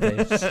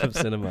masterpiece of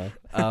cinema.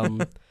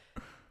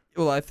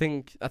 Well, I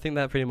think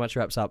that pretty much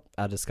wraps up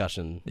our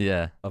discussion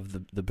Yeah. of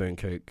the Boone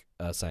Kook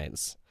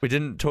Saints. We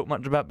didn't talk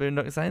much about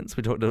Boondock Saints.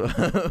 We talked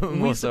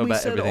more so we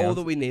about said everything all else.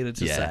 that we needed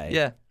to yeah. say.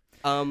 Yeah.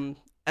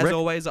 As Rec-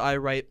 always, I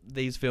rate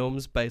these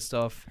films based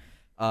off.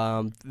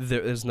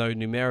 There's no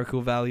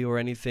numerical value or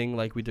anything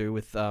like we do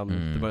with the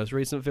most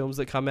recent films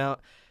that come out.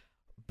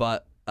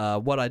 But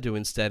what I do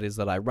instead is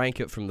that I rank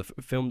it from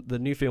the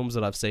new films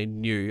that I've seen.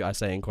 New, I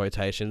say in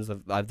quotations.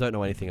 I don't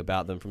know anything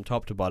about them from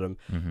top to bottom.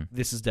 Mm-hmm.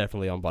 This is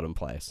definitely on bottom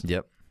place.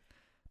 Yep.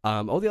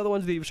 All the other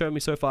ones that you've shown me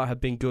so far have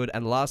been good.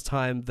 And last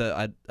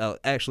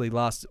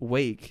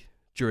week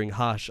during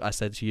Hush, I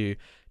said to you,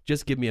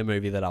 just give me a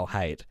movie that I'll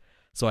hate.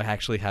 So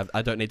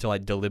I don't need to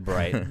like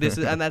deliberate. And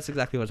that's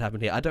exactly what's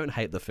happened here. I don't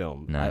hate the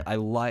film. No. I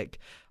like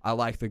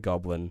the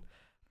Goblin.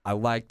 I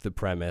liked the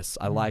premise.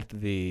 I liked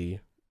the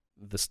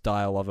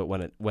style of it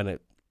when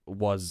it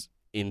was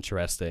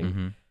interesting.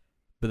 Mm-hmm.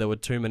 But there were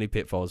too many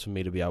pitfalls for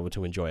me to be able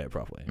to enjoy it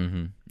properly.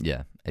 Mm-hmm.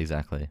 Yeah,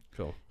 exactly.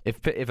 Cool.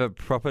 If a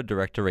proper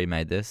director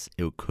remade this,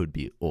 it could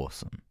be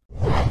awesome.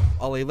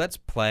 Ollie, let's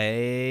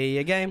play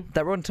a game.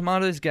 That Rotten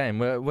Tomatoes game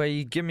where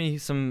you give me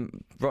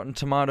some Rotten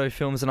Tomato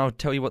films and I'll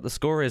tell you what the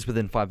score is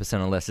within 5%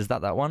 or less. Is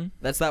that one?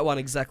 That's that one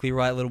exactly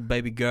right, little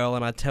baby girl.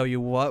 And I tell you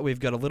what, we've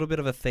got a little bit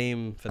of a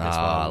theme for this one.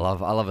 I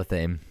love a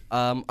theme.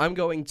 I'm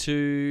going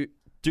to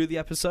do the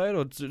episode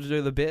or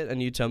do the bit,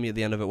 and you tell me at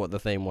the end of it what the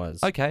theme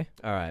was. Okay.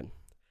 All right.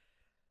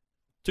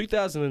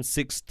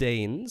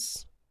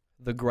 2016's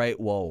The Great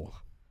Wall.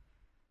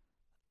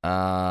 You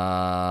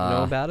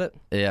know about it?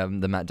 Yeah,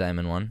 the Matt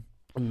Damon one.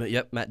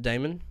 Yep, Matt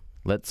Damon.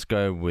 Let's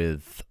go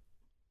with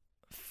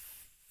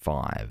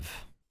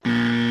 5.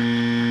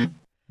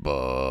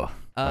 Buh.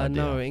 Oh,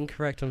 No, dear.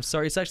 incorrect. I'm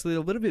sorry. It's actually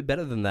a little bit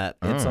better than that.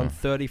 It's on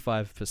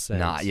 35%.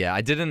 Nah, yeah,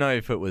 I didn't know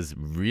if it was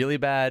really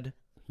bad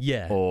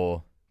Yeah.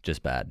 or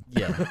just bad.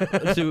 Yeah.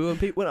 So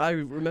when I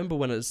remember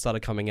when it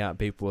started coming out,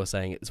 people were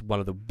saying it's one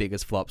of the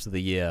biggest flops of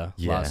the year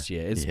last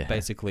year. It's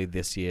basically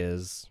this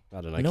year's, I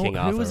don't know, King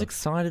Arthur. Who was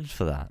excited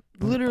for that?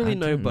 Literally I don't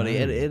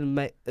nobody.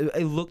 know.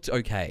 It looked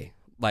okay.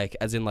 Like,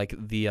 as in, like,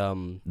 the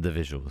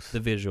visuals. The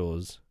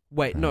visuals.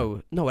 Wait,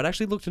 no, it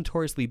actually looked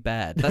notoriously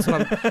bad. That's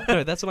what I'm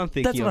thinking That's what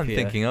of I'm here.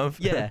 thinking of.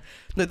 Yeah.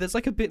 No, there's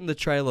like a bit in the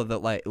trailer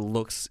that like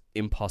looks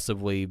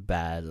impossibly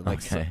bad. Like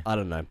Okay. I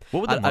don't know. What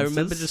were the I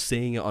remember monsters? just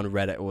seeing it on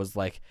Reddit. It was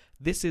like,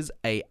 this is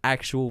a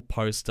actual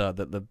poster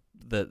that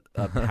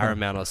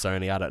Paramount or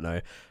Sony, I don't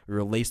know,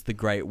 released The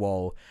Great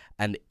Wall,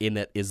 and in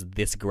it is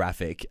this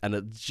graphic, and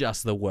it's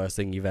just the worst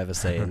thing you've ever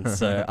seen.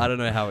 So I don't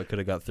know how it could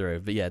have got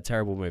through, but yeah,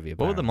 terrible movie. What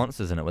were the apparently.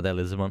 monsters in it? Were they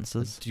lizard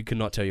monsters? You could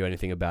not tell you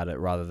anything about it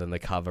rather than the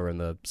cover and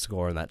the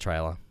score in that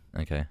trailer.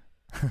 Okay.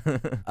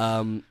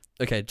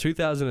 Okay,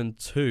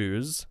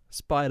 2002's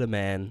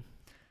Spider-Man.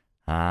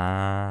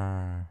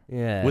 Ah.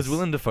 Yeah. Was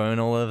Willem Dafoe in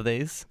all of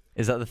these?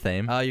 Is that the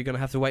theme? You're going to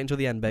have to wait until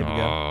the end, baby girl.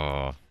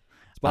 Oh.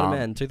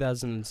 Spider-Man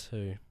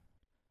 2002.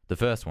 The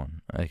first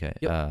one. Okay.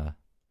 Yep.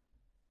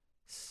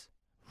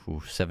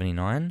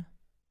 79?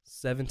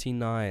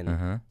 79.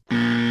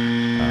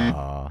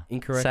 Uh-huh.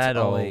 Incorrect, Sad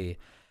Ollie.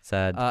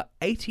 Sad.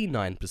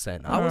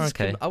 89%.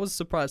 Okay. I was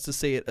surprised to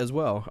see it as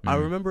well. I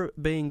remember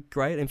it being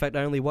great. In fact,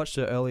 I only watched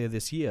it earlier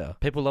this year.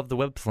 People love the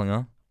web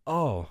slinger.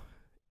 Oh,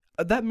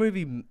 that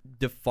movie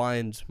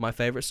defined my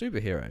favorite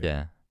superhero.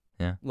 Yeah.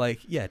 Like,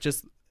 yeah,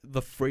 just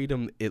the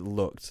freedom it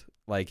looked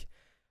like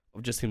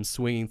of just him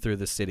swinging through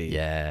the city.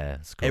 Yeah.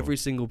 It's cool. Every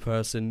single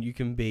person, you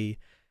can be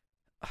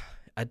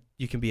a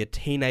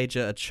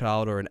teenager, a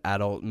child, or an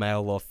adult,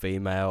 male or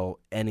female,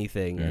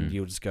 anything, and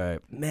you'll just go,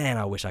 man,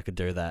 I wish I could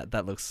do that.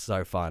 That looks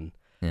so fun.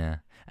 Yeah.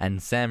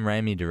 And Sam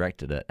Raimi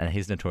directed it, and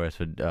he's notorious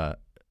for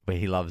where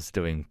he loves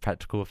doing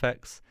practical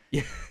effects.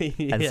 Yeah.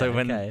 And so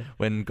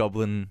when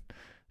Goblin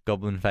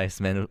Face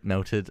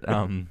melted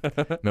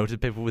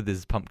people with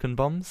his pumpkin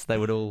bombs, they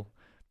would all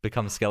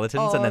become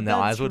skeletons, and then their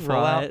eyes would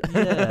fall out.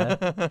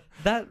 Yeah.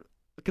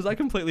 Because I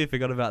completely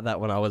forgot about that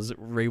when I was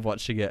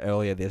rewatching it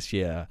earlier this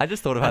year. I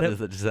just thought about this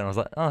just then. I was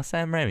like, oh,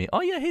 Sam Raimi.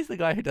 Oh, yeah, he's the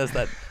guy who does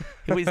that.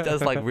 He always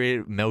does like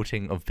weird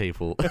melting of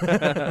people.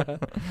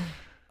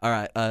 All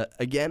right.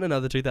 Again,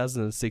 another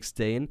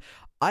 2016.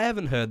 I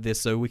haven't heard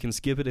this, so we can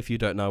skip it if you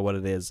don't know what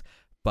it is.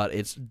 But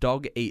it's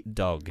Dog Eat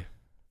Dog.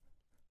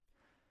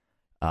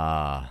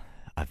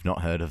 I've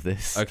not heard of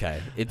this.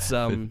 Okay. It's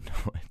I have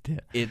no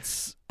idea.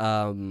 It's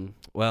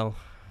well,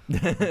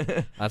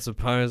 I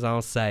suppose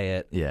I'll say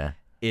it. Yeah.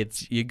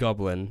 It's your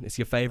goblin. It's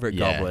your favorite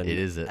goblin. It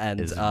is.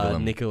 And it's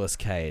Willem. Nicolas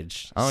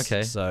Cage. Oh,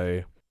 okay.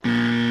 So.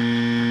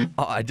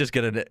 Oh, I just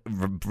get it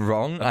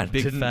wrong. I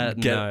big didn't fat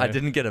get. no. I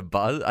didn't get a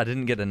buzz. I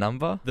didn't get a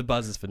number. The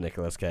buzz is for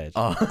Nicolas Cage.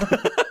 Oh.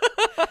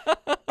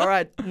 All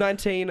right,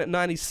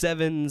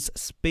 1997's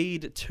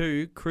Speed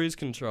 2 Cruise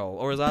Control,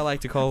 or as I like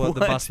to call it, the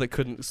bus that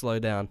couldn't slow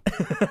down.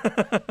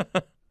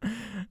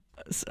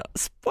 So,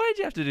 why'd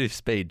you have to do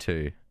Speed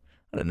 2?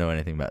 I don't know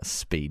anything about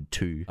Speed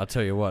 2. I'll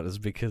tell you what, it's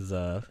because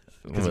of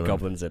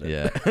goblins in it.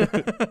 Yeah.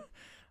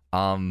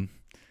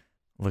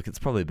 Look, it's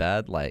probably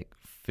bad. Like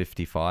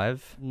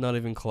 55. Not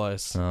even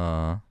close.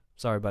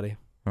 Sorry, buddy.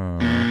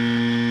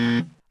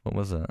 What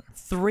was it?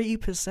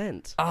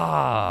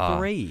 3%.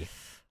 3.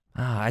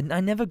 I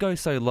never go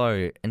so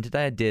low, and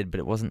today I did, but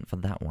it wasn't for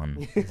that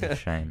one. It's a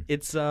shame.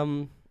 It's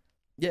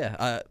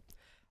yeah.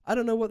 I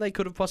don't know what they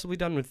could have possibly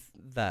done with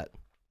that,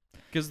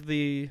 because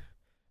the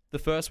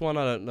first one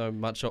I don't know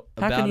much about.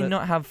 How can you it.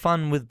 not have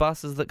fun with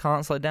buses that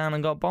can't slow down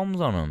and got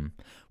bombs on them?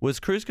 Was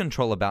Cruise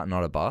Control about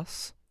not a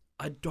bus?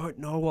 I don't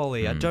know,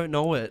 Ollie. I don't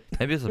know it.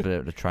 Maybe it's a bit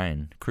of a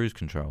train. Cruise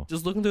Control.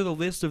 Just looking through the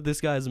list of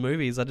this guy's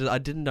movies, I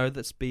didn't know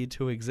that Speed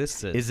 2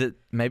 existed. Is it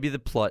maybe the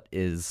plot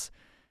is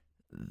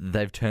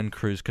they've turned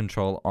Cruise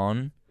Control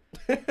on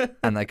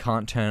and they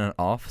can't turn it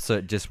off, so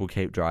it just will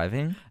keep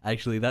driving?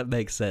 Actually, that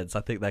makes sense.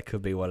 I think that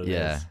could be what it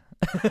is.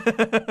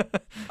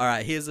 All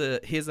right, here's an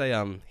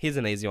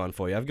easy one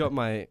for you. I got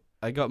my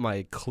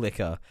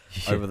clicker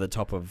over the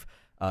top of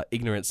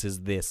ignorance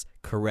is this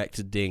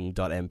correct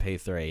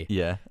ding.mp3.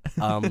 Yeah.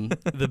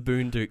 The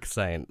Boondock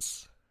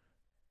Saints.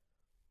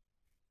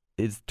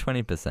 It's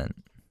 20%.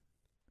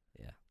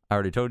 Yeah. I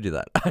already told you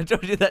that. I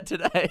told you that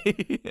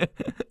today.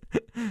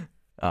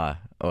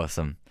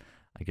 Awesome.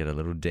 I get a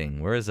little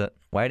ding. Where is it?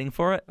 Waiting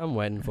for it? I'm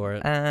waiting for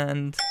it.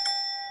 And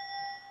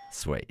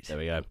sweet. There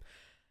we go.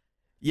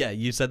 Yeah,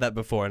 you said that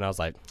before, and I was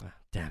like, oh,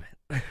 damn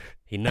it.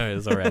 He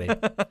knows already.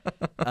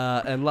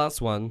 And last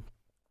one.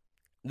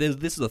 This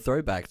is a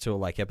throwback to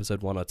like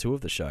episode 1 or 2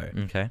 of the show.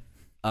 Okay.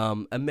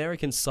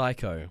 American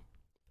Psycho.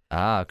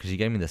 Because you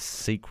gave me the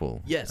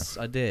sequel. Yes,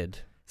 I did.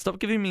 Stop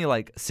giving me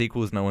like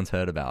sequels no one's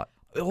heard about.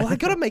 Well, I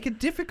gotta make it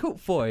difficult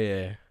for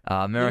you.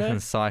 American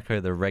Psycho,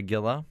 the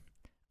regular,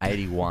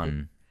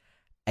 81.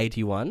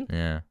 81?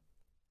 Yeah.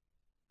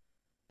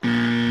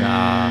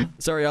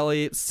 Sorry,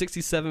 Ollie,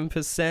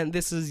 67%.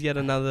 This is yet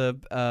another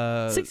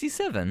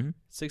 67?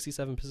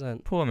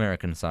 67%. Poor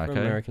American Psycho. For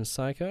American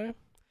Psycho.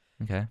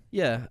 Okay.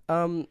 Yeah.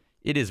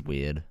 It is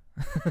weird.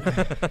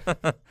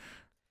 I'm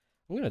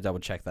gonna double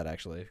check that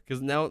actually,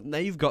 because now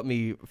you've got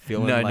me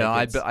feeling. No,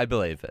 like I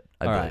believe it.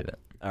 I believe it.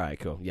 All right,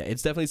 cool. Yeah,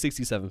 it's definitely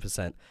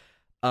 67%.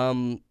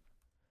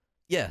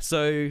 Yeah.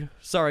 So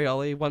sorry,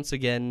 Ollie. Once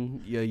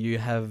again, you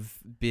have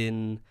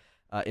been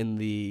in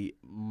the.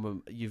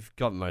 You've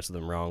got most of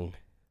them wrong.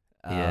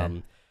 Yeah.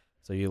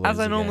 So you lose as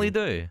I again. normally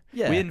do.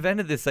 Yeah. We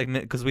invented this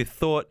segment because we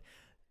thought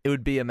it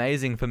would be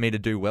amazing for me to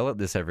do well at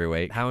this every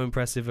week. How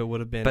impressive it would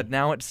have been. But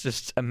now it's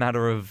just a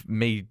matter of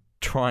me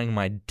trying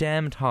my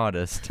damned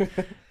hardest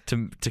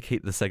to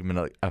keep the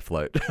segment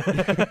afloat.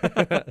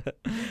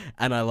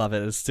 And I love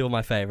it. It's still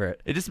my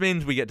favorite. It just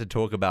means we get to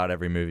talk about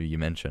every movie you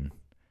mention,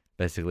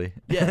 basically.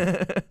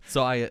 Yeah.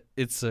 So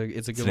it's a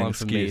good one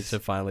for me excuse. to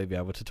finally be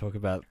able to talk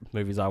about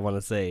movies I want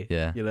to see.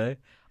 Yeah. You know?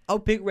 I'll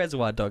pick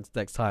Reservoir Dogs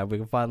next time. We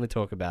can finally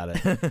talk about it.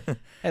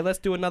 Hey, let's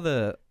do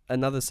another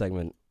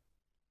segment.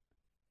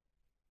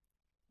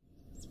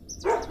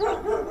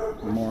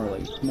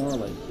 Morley,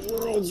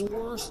 world's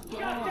worst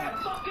dog.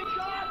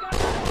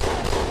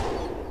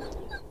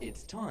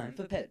 It's time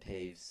for pet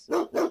peeves.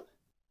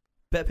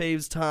 Pet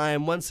peeves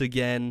time once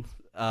again.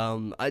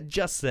 I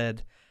just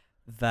said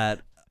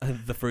that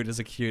the fruit is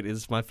acute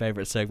is my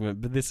favorite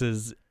segment, but this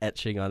is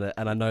etching on it,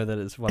 and I know that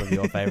it's one of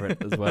your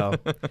favorite as well.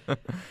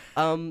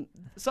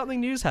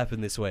 Something new's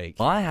happened this week.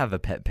 I have a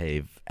pet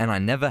peeve, and I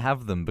never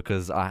have them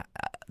because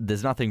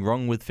there's nothing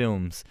wrong with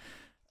films.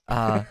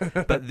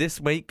 But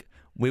this week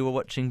we were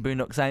watching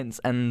Boondock Saints,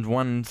 and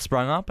one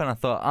sprung up, and I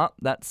thought,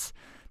 that's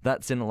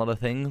in a lot of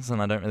things,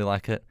 and I don't really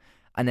like it.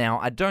 And now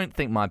I don't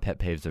think my pet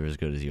peeves are as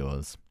good as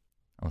yours.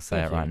 I'll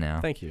say it right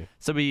now. Thank you.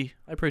 So I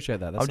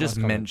appreciate that. That's I'll just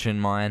nice comment. mention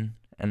mine,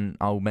 and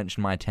I'll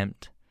mention my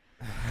attempt.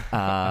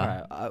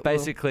 Alright,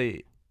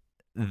 Basically,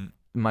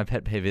 my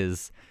pet peeve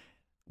is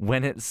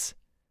when it's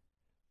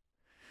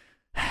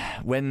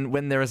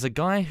when there is a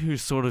guy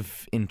who's sort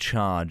of in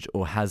charge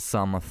or has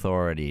some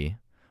authority,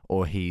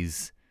 or he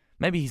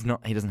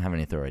doesn't have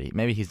any authority.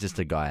 Maybe he's just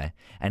a guy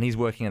and he's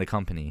working at a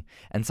company,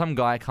 and some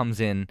guy comes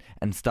in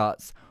and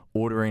starts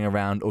ordering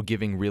around or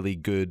giving really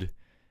good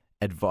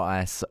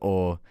advice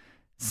or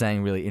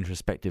saying really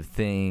introspective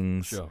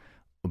things, Sure.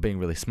 or being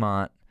really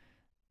smart,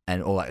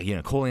 and or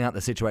calling out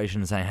the situation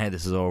and saying, "Hey,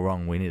 this is all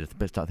wrong. We need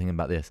to start thinking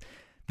about this."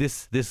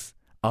 This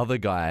other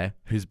guy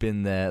who's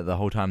been there the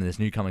whole time, and this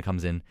newcomer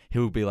comes in, he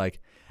will be like,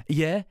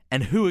 "Yeah,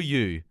 and who are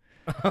you?"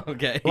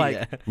 Okay.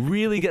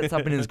 Really gets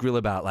up in his grill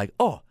about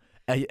 "Oh,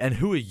 and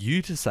who are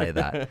you to say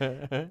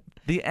that?"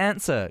 The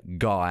answer,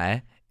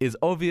 guy, is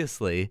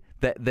obviously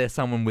that there's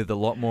someone with a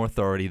lot more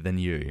authority than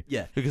you.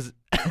 Yeah. Because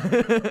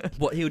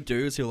what he'll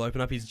do is he'll open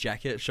up his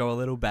jacket, show a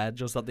little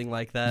badge or something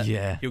like that.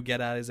 Yeah. He'll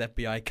get out his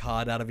FBI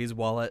card out of his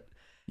wallet,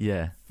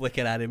 Yeah. flick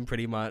it at him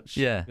pretty much.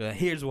 Yeah.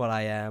 Here's what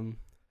I am.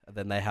 And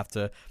then they have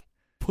to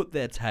put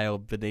their tail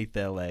beneath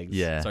their legs.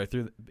 Yeah. So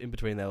in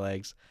between their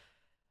legs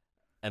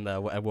and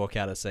walk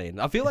out a scene.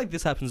 I feel like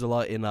this happens a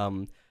lot in, do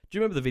you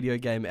remember the video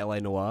game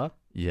L.A. Noire?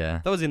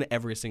 Yeah. That was in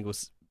every single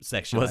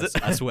section. Was it?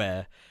 I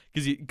swear.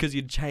 Because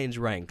you'd change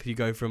rank. You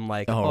go from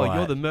right.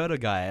 you're the murder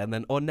guy, and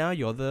then, now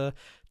you're the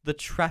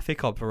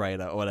traffic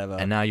operator or whatever.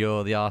 And now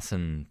you're the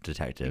arson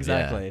detective.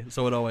 Exactly. Yeah.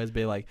 So it'd always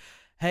be like,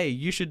 hey,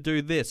 you should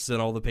do this.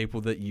 And all the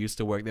people that used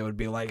to work there would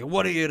be like,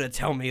 what are you to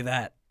tell me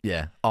that?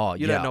 Yeah. Oh,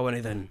 You don't know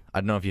anything. I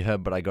don't know if you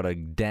heard, but I got a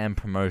damn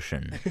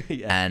promotion,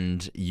 Yeah.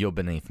 and you're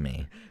beneath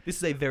me. This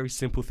is a very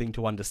simple thing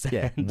to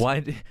understand.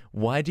 Yeah.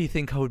 Why do you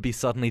think I would be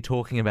suddenly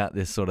talking about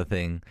this sort of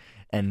thing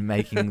and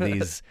making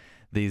these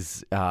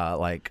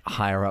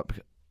higher up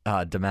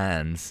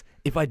demands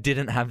if I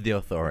didn't have the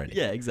authority?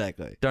 Yeah,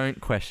 exactly.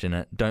 Don't question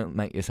it. Don't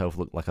make yourself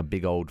look like a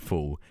big old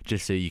fool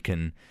just so you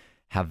can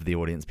have the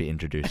audience be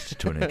introduced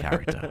to a new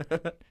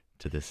character.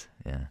 To this,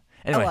 yeah.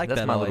 Anyway, I like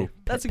that's that, my Ollie. little.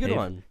 That's a pet good peeve.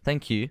 one.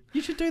 Thank you.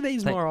 You should do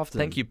these more often.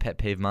 Thank you, pet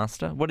peeve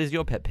master. What is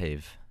your pet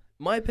peeve?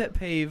 My pet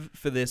peeve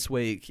for this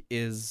week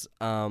is,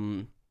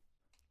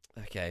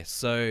 okay,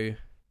 so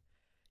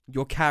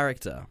your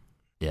character,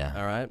 Yeah.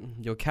 all right?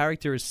 Your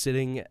character is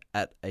sitting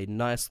at a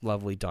nice,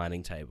 lovely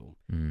dining table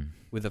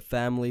with a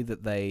family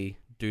that they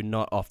do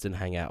not often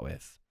hang out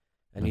with.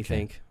 And you Okay.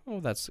 think, oh,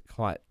 that's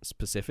quite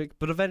specific.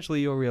 But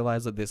eventually you'll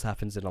realize that this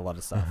happens in a lot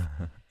of stuff.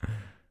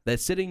 They're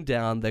sitting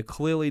down, they're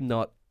clearly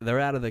not, they're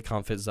out of their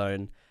comfort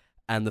zone,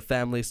 and the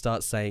family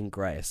starts saying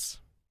grace.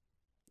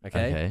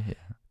 Okay? Yeah.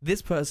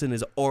 This person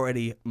is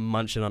already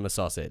munching on a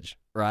sausage,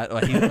 right?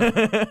 Like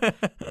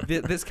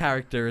this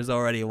character is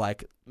already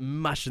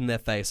mushing their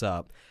face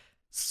up.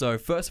 So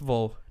first of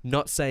all,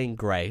 not saying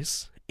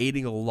grace,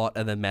 eating a lot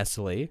and then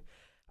messily,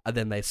 and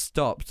then they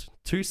stopped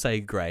to say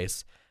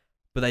grace,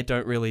 but they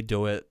don't really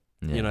do it.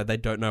 Yeah. They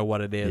don't know what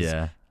it is.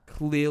 Yeah.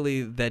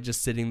 Clearly, they're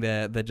just sitting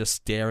there, they're just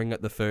staring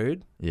at the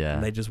food, Yeah.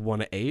 and they just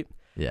want to eat.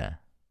 Yeah.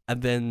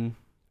 And then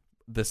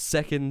the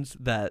second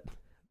that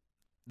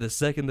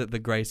the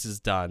grace is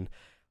done,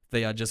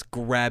 they are just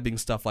grabbing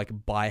stuff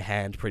by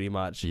hand pretty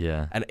much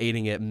Yeah. and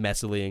eating it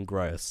messily and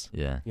gross.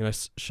 Yeah.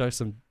 Show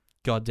some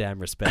goddamn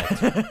respect.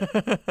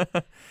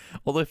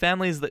 Although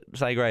families that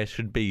say grace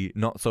should be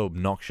not so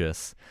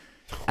obnoxious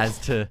as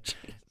to,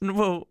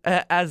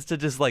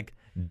 just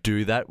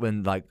do that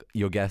when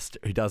your guest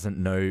who doesn't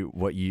know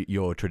what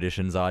your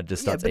traditions are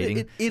just starts eating.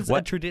 It is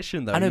a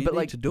tradition though. I know, You but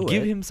need to do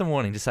give it. him some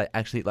warning. Just say,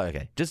 actually,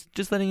 okay,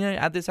 just letting you know,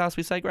 at this house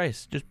we say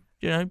grace. Just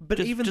But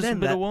even just then, a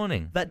bit of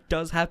warning. That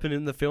does happen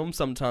in the film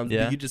sometimes.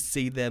 Yeah. But you just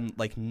see them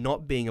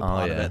not being a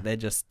part of yeah. it. They're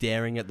just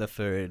staring at the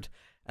food,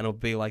 and it'll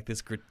be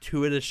this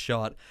gratuitous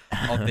shot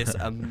of this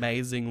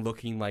amazing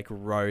looking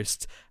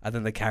roast, and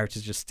then the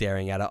character's just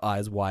staring at her,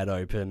 eyes wide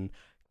open,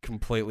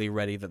 completely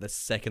ready that the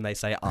second they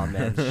say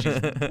amen,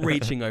 she's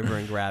reaching over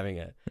and grabbing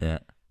it. Yeah.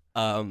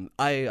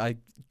 I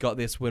got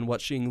this when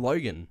watching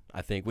Logan,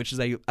 I think, which is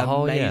a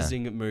Oh, yeah.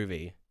 amazing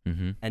movie,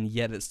 Mm-hmm. and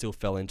yet it still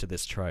fell into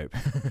this trope.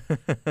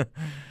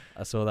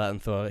 I saw that and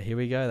thought, here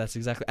we go. That's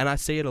exactly, and I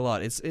see it a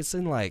lot. It's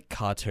in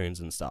cartoons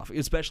and stuff,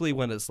 especially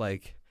when it's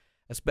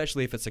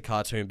especially if it's a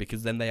cartoon,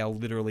 because then they are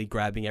literally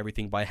grabbing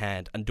everything by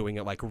hand and doing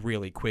it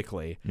really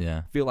quickly. Yeah.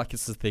 I feel like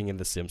it's the thing in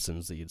The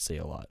Simpsons that you'd see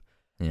a lot.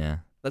 Yeah.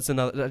 That's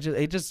another.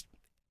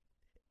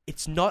 It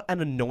it's not an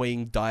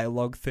annoying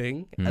dialogue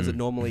thing as it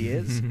normally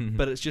is,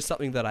 but it's just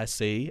something that I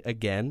see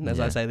again, as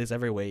I say this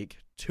every week,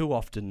 too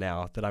often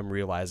now that I'm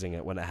realizing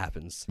it when it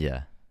happens.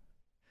 Yeah.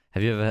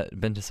 Have you ever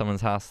been to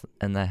someone's house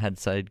and they had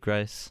said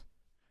grace?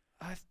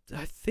 I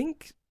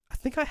think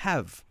I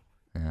have.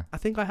 Yeah. I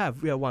think I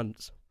have. Yeah,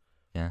 once.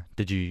 Yeah.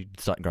 Did you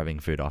start grabbing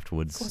food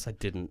afterwards? Of course I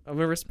didn't. I'm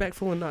a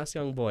respectful and nice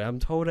young boy. I'm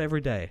told every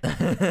day.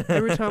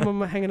 Every time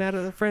I'm hanging out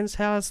at a friend's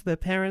house, their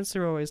parents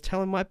are always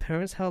telling my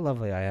parents how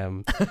lovely I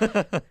am.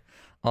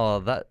 Oh,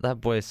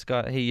 that boy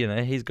Scott,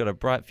 he's got a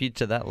bright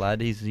future, that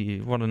lad.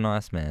 What a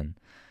nice man.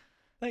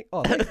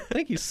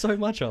 Thank you so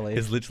much, Ollie.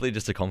 It's literally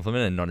just a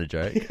compliment and not a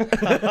joke.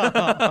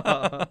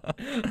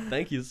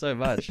 Thank you so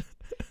much.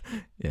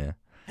 Yeah.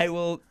 Hey,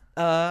 well,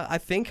 I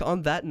think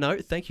on that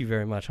note, thank you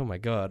very much. Oh my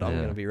God, I'm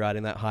going to be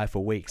riding that high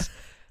for weeks.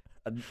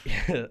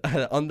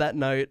 On that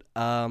note,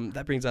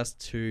 that brings us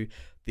to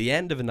the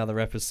end of another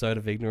episode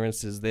of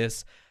Ignorance Is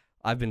This.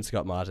 I've been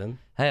Scott Martin.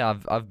 Hey,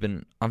 I've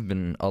been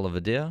Oliver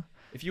Deer.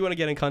 If you want to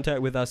get in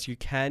contact with us, you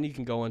can. You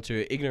can go on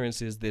to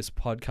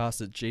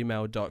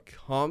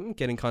ignoranceisthispodcast@gmail.com.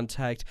 Get in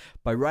contact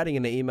by writing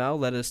an email.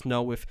 Let us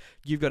know if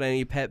you've got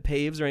any pet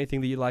peeves or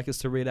anything that you'd like us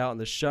to read out on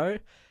the show.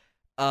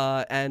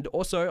 And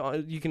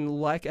also, you can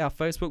like our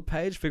Facebook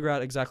page, figure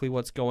out exactly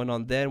what's going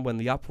on then when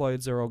the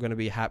uploads are all going to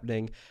be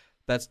happening.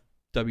 That's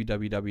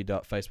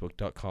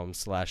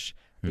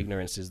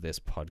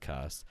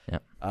www.facebook.com/ignoranceisthispodcast.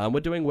 Yep. We're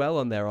doing well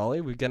on there,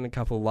 Ollie. We're getting a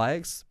couple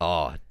likes.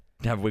 Oh,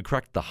 have we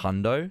cracked the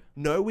hundo?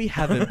 No, we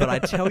haven't, but I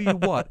tell you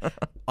what,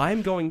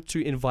 I'm going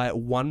to invite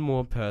one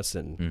more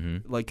person.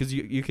 Mm-hmm. Like, because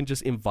you can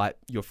just invite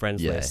your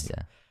friends list.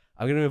 Yeah.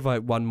 I'm going to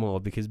invite one more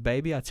because,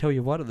 baby, I tell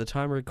you what, at the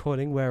time of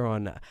recording, we're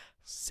on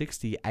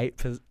 68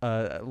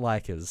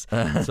 likers.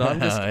 So I'm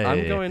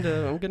going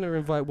to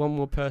invite one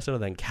more person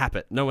and then cap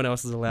it. No one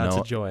else is allowed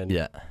to join.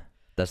 Yeah.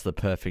 That's the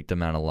perfect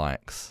amount of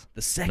likes.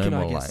 The second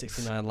I get likes.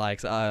 69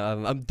 likes,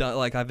 I'm done.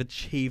 Like, I've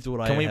achieved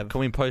what I have.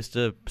 Can we post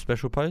a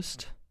special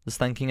post just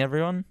thanking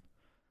everyone?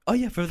 Oh,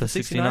 yeah, for the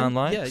 69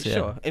 likes? Yeah,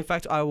 sure. In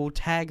fact, I will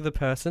tag the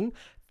person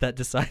that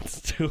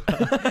decides to be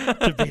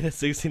the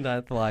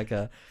 69th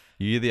liker.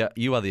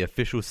 You are the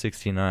official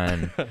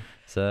 69,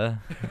 sir.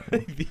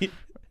 the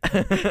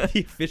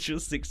official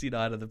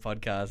 69 of the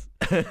podcast.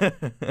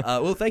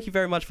 Well, thank you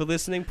very much for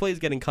listening. Please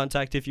get in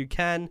contact if you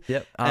can.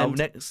 Yep.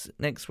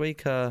 Next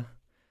week,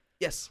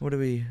 yes. What are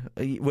we?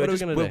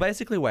 We're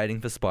basically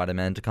waiting for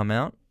Spider-Man to come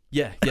out.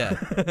 Yeah.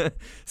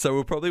 So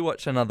we'll probably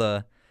watch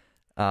another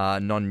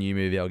non-new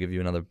movie. I'll give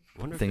you another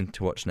thing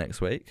to watch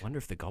next week. Wonder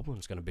if the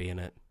Goblin's going to be in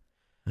it.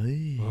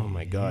 Oh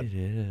my God.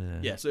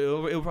 Yeah.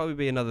 So it'll probably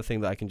be another thing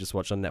that I can just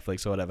watch on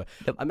Netflix or whatever.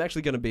 Yep. I'm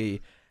actually going to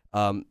be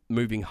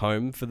moving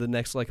home for the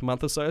next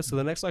month or so. So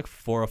the next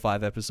 4 or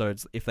 5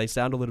 episodes, if they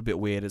sound a little bit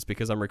weird, it's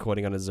because I'm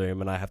recording on a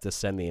Zoom and I have to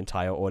send the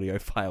entire audio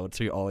file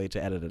to Ollie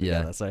to edit it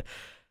together. So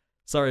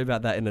sorry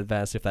about that in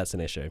advance if that's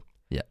an issue.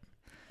 Yeah.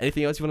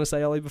 Anything else you want to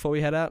say, Ollie, before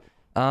we head out?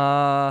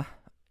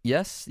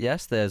 Yes.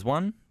 There's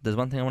one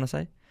thing I want to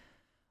say.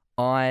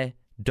 I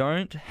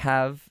don't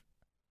have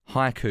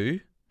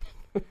haiku.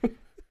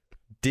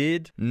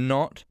 Did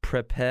not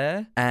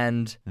prepare,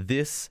 and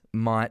this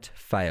might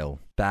fail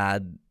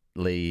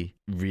badly,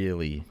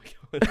 really.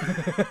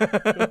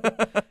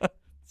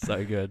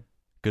 So good.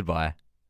 Goodbye.